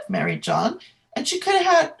she could have married John and she could have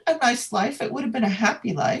had a nice life. It would have been a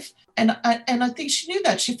happy life. And I think she knew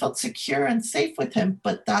that. She felt secure and safe with him,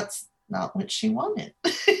 but that's not what she wanted.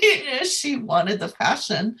 She wanted the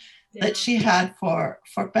passion that she had for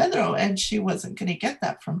Pedro, and she wasn't going to get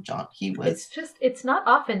that from John. It's not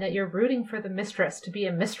often that you're rooting for the mistress to be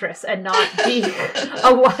a mistress and not be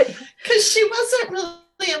a wife. Because she wasn't really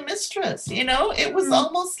a mistress, you know. It was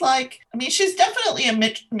almost like, I mean, she's definitely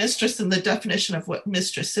a mistress in the definition of what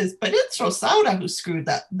mistress is, but it's Rosaura who screwed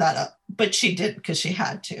that up, but she didn't because she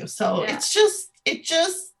had to. So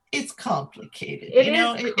it's complicated.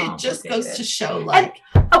 It just goes to show, like,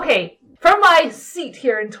 okay, from my seat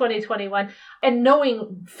here in 2021 and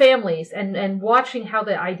knowing families and watching how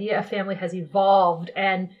the idea of family has evolved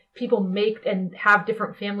and people make and have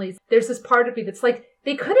different families, there's this part of me that's like,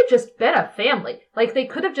 they could have just been a family. Like, they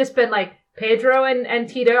could have just been like, Pedro and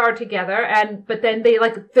Tita are together, but then they,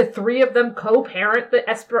 like, the three of them co-parent the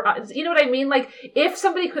Esperanza. You know what I mean? Like, if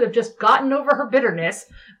somebody could have just gotten over her bitterness,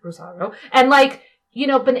 Rosario, and, like, you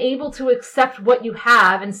know, been able to accept what you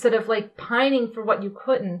have instead of, like, pining for what you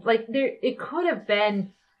couldn't. Like, it could have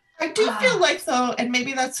been... I do feel like, though, and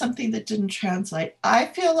maybe that's something that didn't translate, I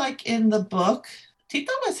feel like in the book,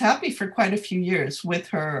 Tita was happy for quite a few years with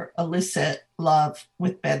her illicit love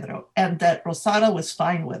with Pedro, and that Rosaura was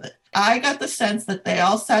fine with it. I got the sense that they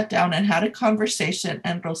all sat down and had a conversation,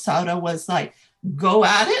 and Rosaura was like, go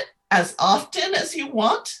at it as often as you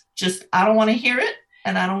want. Just, I don't want to hear it,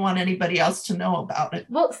 and I don't want anybody else to know about it.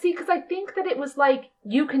 Well, see, because I think that it was like,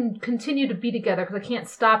 you can continue to be together because I can't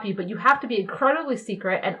stop you, but you have to be incredibly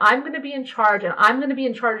secret, and I'm going to be in charge, and I'm going to be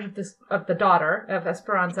in charge of the daughter of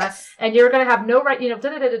Esperanza, and you're going to have no right, you know,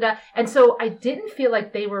 da-da-da-da-da. And so I didn't feel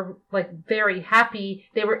like they were, like, very happy.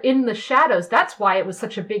 They were in the shadows. That's why it was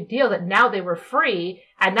such a big deal that now they were free,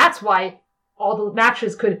 and that's why all the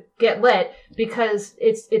matches could get lit, because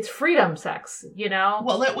it's freedom sex, you know?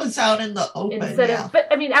 Well, it was out in the open, but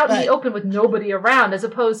I mean, out in the open with nobody around, as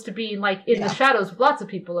opposed to being, like, in the shadows with lots of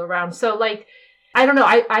people around. So, like, I don't know.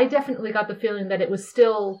 I definitely got the feeling that it was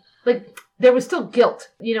still, like, there was still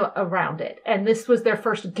guilt, you know, around it. And this was their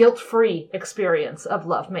first guilt-free experience of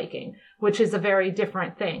lovemaking, which is a very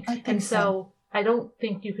different thing. And so I don't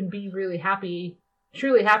think you can be really happy,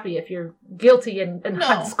 truly happy, if you're guilty and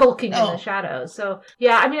skulking in the shadows. So,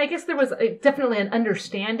 yeah, I mean, I guess there was definitely an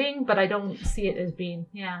understanding, but I don't see it as being,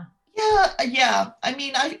 Yeah. I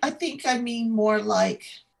mean, I think I mean more like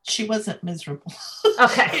she wasn't miserable.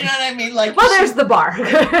 Okay. You know what I mean? Like, well, there's the bar.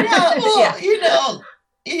 You know,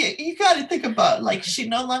 you got to think about, like, she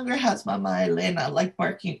no longer has Mama Elena like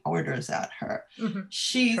barking orders at her.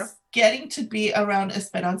 She's getting to be around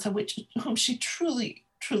Esperanza, whom she truly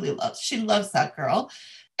loves. She loves that girl.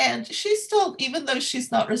 And she's still, even though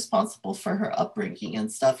she's not responsible for her upbringing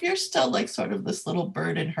and stuff, you're still like sort of this little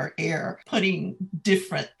bird in her ear, putting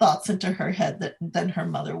different thoughts into her head than her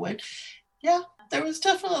mother would. Yeah, there was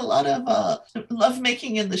definitely a lot of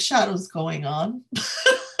lovemaking in the shadows going on.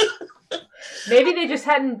 Maybe they just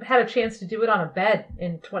hadn't had a chance to do it on a bed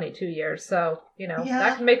in 22 years. So,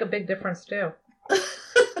 that can make a big difference too.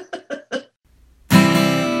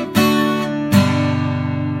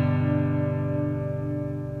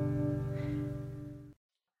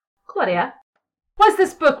 Claudia, was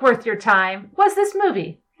this book worth your time? Was this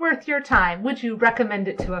movie worth your time? Would you recommend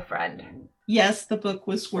it to a friend? Yes, the book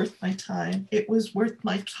was worth my time. It was worth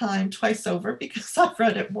my time twice over because I've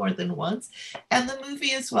read it more than once. And the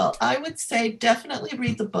movie as well. I would say definitely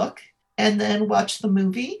read the book and then watch the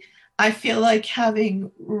movie. I feel like having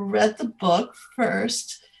read the book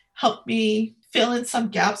first helped me fill in some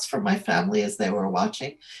gaps for my family as they were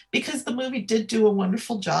watching, because the movie did do a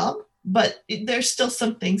wonderful job. But there's still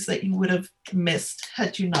some things that you would have missed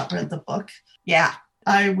had you not read the book. Yeah,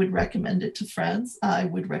 I would recommend it to friends. I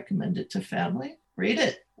would recommend it to family. Read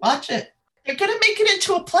it. Watch it. They're going to make it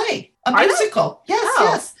into a play, a musical.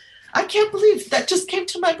 Yes. I can't believe that just came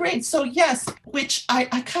to my brain. So yes, which I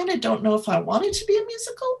kind of don't know if I want it to be a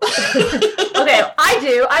musical. Okay, I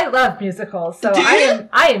do. I love musicals. So I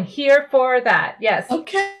am here for that. Yes.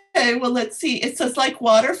 Okay, well, let's see. It says Like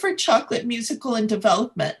Water for Chocolate musical in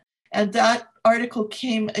development. And that article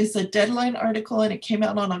came as a deadline article, and it came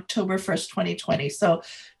out on October 1st, 2020. So,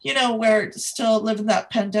 we're still living that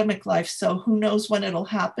pandemic life. So who knows when it'll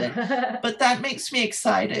happen. But that makes me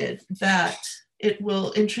excited that it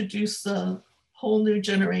will introduce the whole new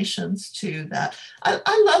generations to that.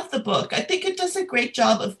 I love the book. I think it does a great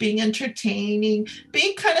job of being entertaining,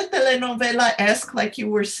 being kind of telenovela-esque, like you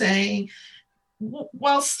were saying,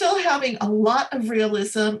 while still having a lot of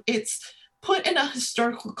realism. It's put in a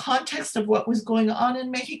historical context of what was going on in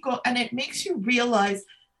Mexico, and it makes you realize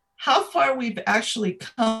how far we've actually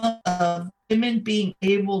come of women being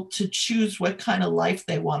able to choose what kind of life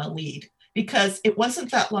they want to lead. Because it wasn't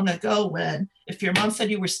that long ago when if your mom said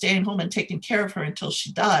you were staying home and taking care of her until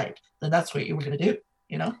she died, then that's what you were going to do,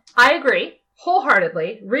 I agree.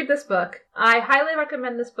 Wholeheartedly. Read this book. I highly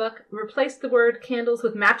recommend this book. Replace the word candles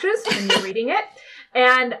with matches when you're reading it.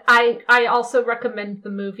 And I also recommend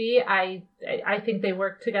the movie. I think they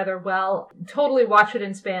work together well. Totally watch it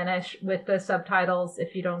in Spanish with the subtitles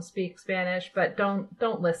if you don't speak Spanish, but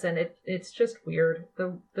don't listen. It's just weird.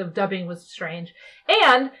 The dubbing was strange.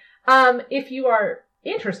 And if you are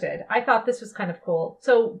interested, I thought this was kind of cool.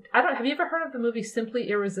 So have you ever heard of the movie Simply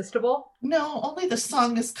Irresistible? No, only the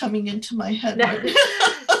song is coming into my head.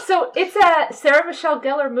 So it's a Sarah Michelle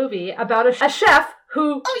Gellar movie about a chef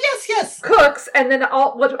who yes cooks, and then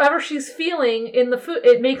whatever she's feeling in the food,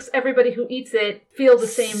 it makes everybody who eats it feel the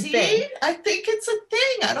same thing. I think it's a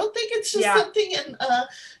thing. I don't think it's just something in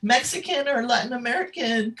Mexican or Latin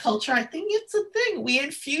American culture. I think it's a thing. We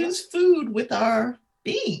infuse food with our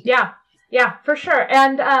being. Yeah, for sure.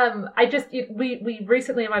 And we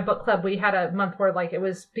recently in my book club, we had a month where like it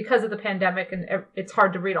was because of the pandemic and it's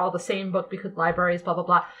hard to read all the same book because libraries, blah, blah,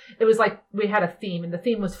 blah. It was like we had a theme, and the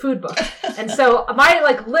theme was food books. And so my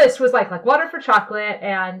list was like Water for Chocolate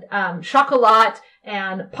and chocolat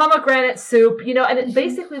and pomegranate soup, and it's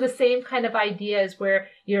basically the same kind of ideas where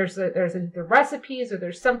there's the recipes or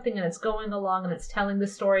there's something and it's going along and it's telling the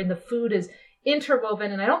story and the food is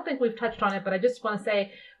interwoven. And I don't think we've touched on it, but I just want to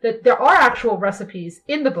say that there are actual recipes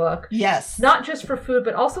in the book. Yes. Not just for food,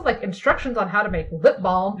 but also like instructions on how to make lip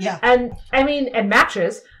balm. Yeah. And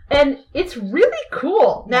matches. And it's really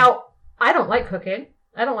cool. Yeah. Now, I don't like cooking.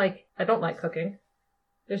 I don't like cooking.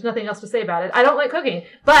 There's nothing else to say about it. I don't like cooking,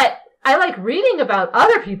 but I like reading about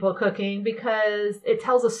other people cooking because it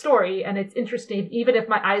tells a story and it's interesting, even if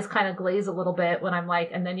my eyes kind of glaze a little bit when I'm like,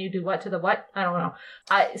 and then you do what to the what? I don't know.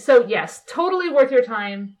 So yes, totally worth your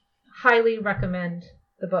time. Highly recommend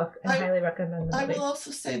the book and highly recommend the movie. I will also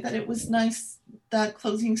say that it was nice, that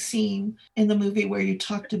closing scene in the movie where you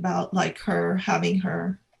talked about like her having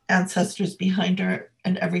her ancestors behind her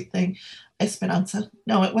and everything. Esperanza.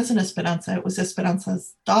 No, it wasn't Esperanza. It was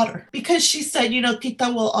Esperanza's daughter. Because she said,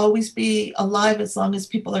 Tita will always be alive as long as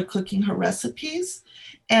people are cooking her recipes.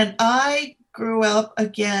 And I grew up,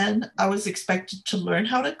 again, I was expected to learn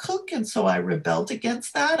how to cook. And so I rebelled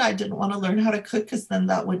against that. I didn't want to learn how to cook because then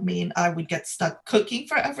that would mean I would get stuck cooking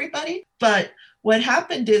for everybody. But what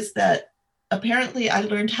happened is that apparently I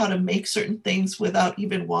learned how to make certain things without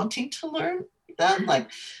even wanting to learn. them. Like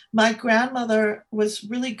my grandmother was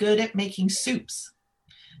really good at making soups.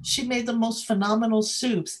 She made the most phenomenal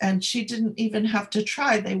soups, and she didn't even have to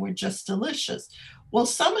try. They were just delicious. Well,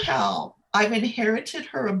 somehow I've inherited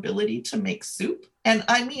her ability to make soup. And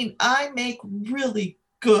I mean, I make really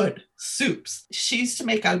good soups. She used to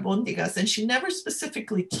make albóndigas, and she never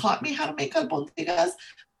specifically taught me how to make albóndigas.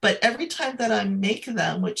 But every time that I make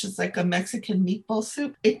them, which is like a Mexican meatball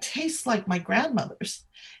soup, it tastes like my grandmother's.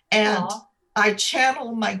 And Aww. I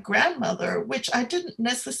channel my grandmother, which I didn't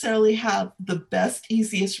necessarily have the best,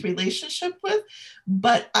 easiest relationship with,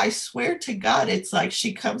 but I swear to God, it's like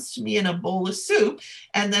she comes to me in a bowl of soup.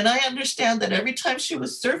 And then I understand that every time she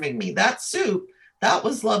was serving me that soup, that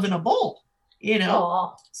was love in a bowl, you know?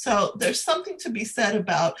 Aw. So there's something to be said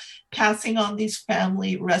about passing on these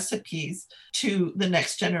family recipes to the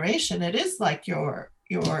next generation. It is like your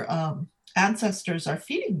ancestors are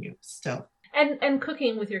feeding you still. And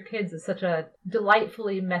cooking with your kids is such a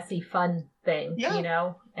delightfully messy, fun thing, Yeah. you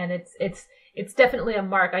know? And it's definitely a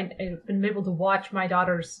mark. I've been able to watch my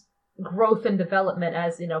daughter's growth and development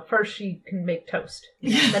as, you know, first she can make toast.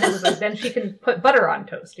 You know? Then it was like, then she can put butter on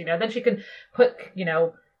toast, you know? Then she can put, you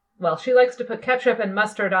know, well, she likes to put ketchup and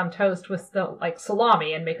mustard on toast with the like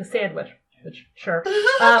salami and make a sandwich, which sure.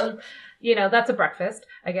 You know, that's a breakfast,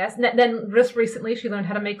 I guess. Then just recently she learned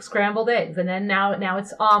how to make scrambled eggs, and then now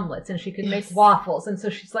it's omelets, and she can make waffles. And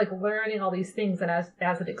so she's like learning all these things, and as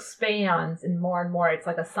it expands and more, it's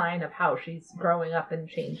like a sign of how she's growing up and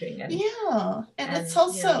changing. And it's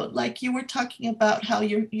also like you were talking about how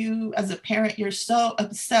you as a parent, you're so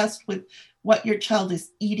obsessed with what your child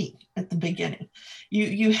is eating at the beginning.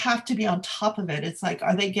 You have to be on top of it. It's like,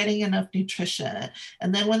 are they getting enough nutrition?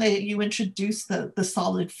 And then when you introduce the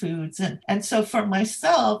solid foods. And so for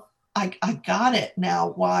myself, I got it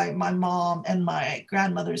now why my mom and my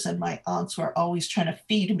grandmothers and my aunts were always trying to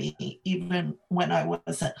feed me, even when I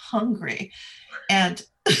wasn't hungry. And,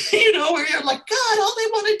 you know, where you're like, God, all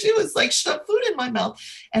they want to do is like shove food in my mouth.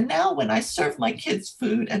 And now when I serve my kids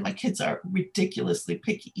food, and my kids are ridiculously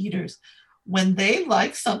picky eaters, when they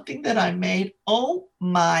like something that I made, oh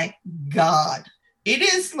my God, it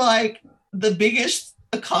is like the biggest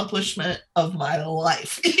accomplishment of my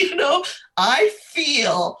life. You know, I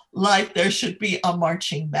feel like there should be a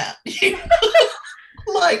marching band.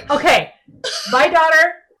 Like, okay, my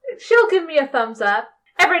daughter, she'll give me a thumbs up.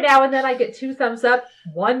 Every now and then I get 2 thumbs up.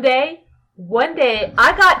 One day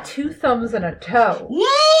I got 2 thumbs and a toe.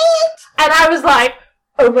 What? And I was like,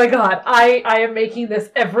 oh my God, I am making this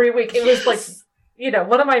every week. It was like, you know,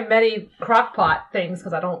 one of my many crock pot things,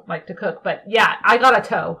 because I don't like to cook. But yeah, I got a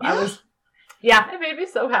toe. Yeah. It made me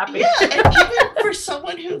so happy. Yeah, and even for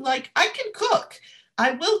someone who like, I can cook.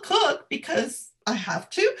 I will cook because I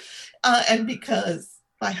have to, and because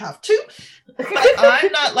I have to. But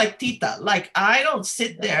I'm not like Tita. Like, I don't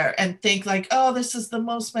sit there and think like, oh, this is the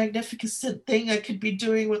most magnificent thing I could be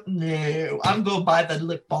doing with. No, I'm going to buy the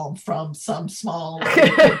lip balm from some small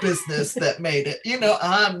business that made it. You know,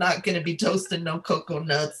 I'm not going to be toasting no cocoa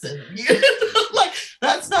nuts and, you know, like,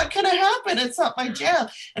 that's not going to happen. It's not my jam.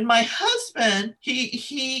 And my husband,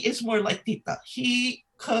 he is more like Tita. He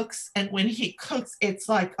cooks, and when he cooks, it's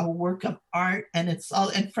like a work of art, and it's all,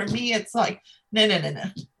 and for me it's like no,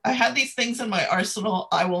 I have these things in my arsenal.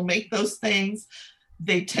 I will make those things.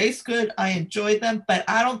 They taste good, I enjoy them, but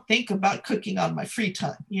I don't think about cooking on my free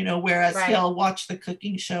time, you know, whereas he'll watch the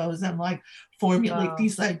cooking shows and like formulate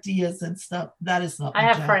these ideas and stuff. That is not my I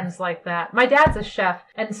have job. friends like that. My dad's a chef,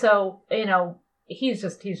 and so, you know, he's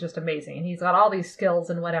just amazing, and he's got all these skills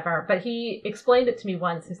and whatever. But he explained it to me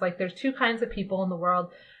once. He's like, there's 2 kinds of people in the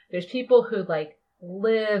world. There's people who like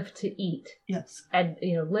live to eat, yes, and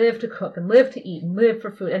you know, live to cook and live to eat and live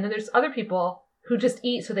for food. And then there's other people who just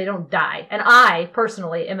eat so they don't die. And I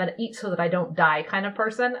personally am an eat so that I don't die kind of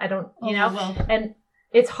person. I don't, you know, and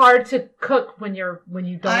it's hard to cook when you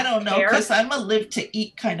don't. I don't know, because I'm a live to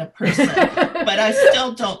eat kind of person, but I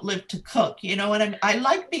still don't live to cook. You know what I mean? I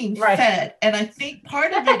like being fed, and I think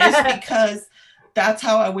part of it is because that's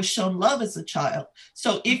how I was shown love as a child.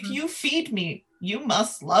 So if you feed me, you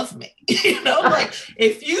must love me. You know, like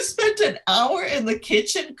if you spent an hour in the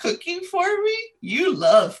kitchen cooking for me, you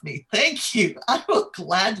love me. Thank you. I will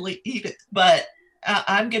gladly eat it. But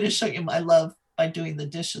I'm going to show you my love by doing the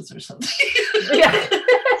dishes or something. Yeah.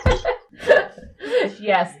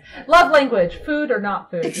 Yes. Love language, food or not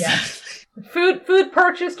food. Exactly. Food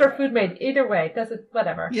purchased or food made. Either way. Doesn't,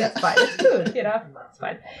 whatever. Yeah. It's fine. It's food, It's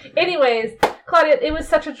fine. Anyways, Claudia, it was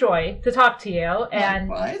such a joy to talk to you. And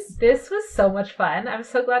Likewise. this was so much fun. I'm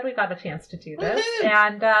so glad we got a chance to do this. Woohoo.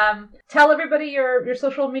 And tell everybody your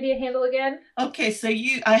social media handle again. Okay, so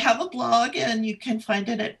I have a blog and you can find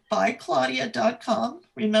it at byclaudia.com.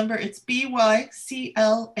 Remember, it's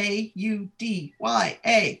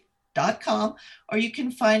BYCLAUDYA.com. Or you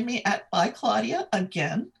can find me at byclaudia,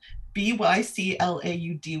 again,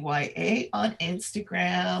 BYCLAUDYA on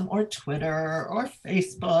Instagram or Twitter or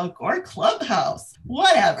Facebook or Clubhouse,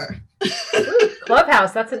 whatever. Ooh,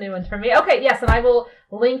 Clubhouse, that's a new one for me. Okay, yes, and I will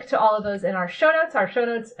link to all of those in our show notes. Our show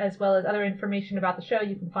notes, as well as other information about the show,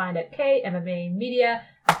 you can find at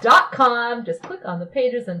kmmamedia.com. Just click on the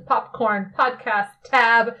Pages and Popcorn Podcast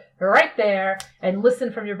tab right there and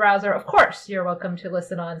listen from your browser. Of course, you're welcome to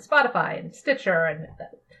listen on Spotify and Stitcher and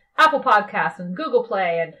Apple Podcasts and Google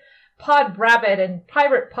Play and PodRabbit and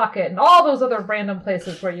Pirate Pocket and all those other random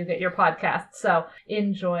places where you get your podcasts. So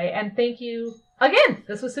enjoy, and thank you again.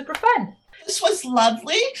 This was super fun. This was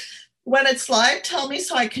lovely. When it's live, tell me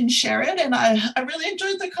so I can share it. And I really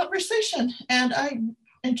enjoyed the conversation, and I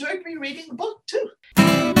enjoyed rereading the book too.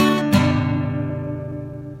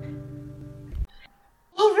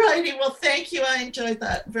 Alrighty, well, thank you. I enjoyed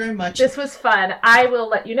that very much. This was fun. I will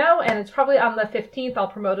let you know, and it's probably on the 15th. I'll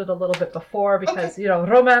promote it a little bit before because,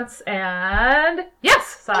 romance and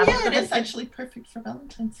yes. So it is actually perfect for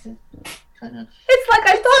Valentine's Day. It's like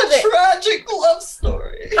I thought of it. Tragic love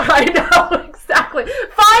story. I know, exactly.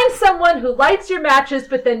 Find someone who lights your matches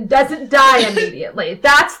but then doesn't die immediately.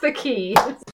 That's the key.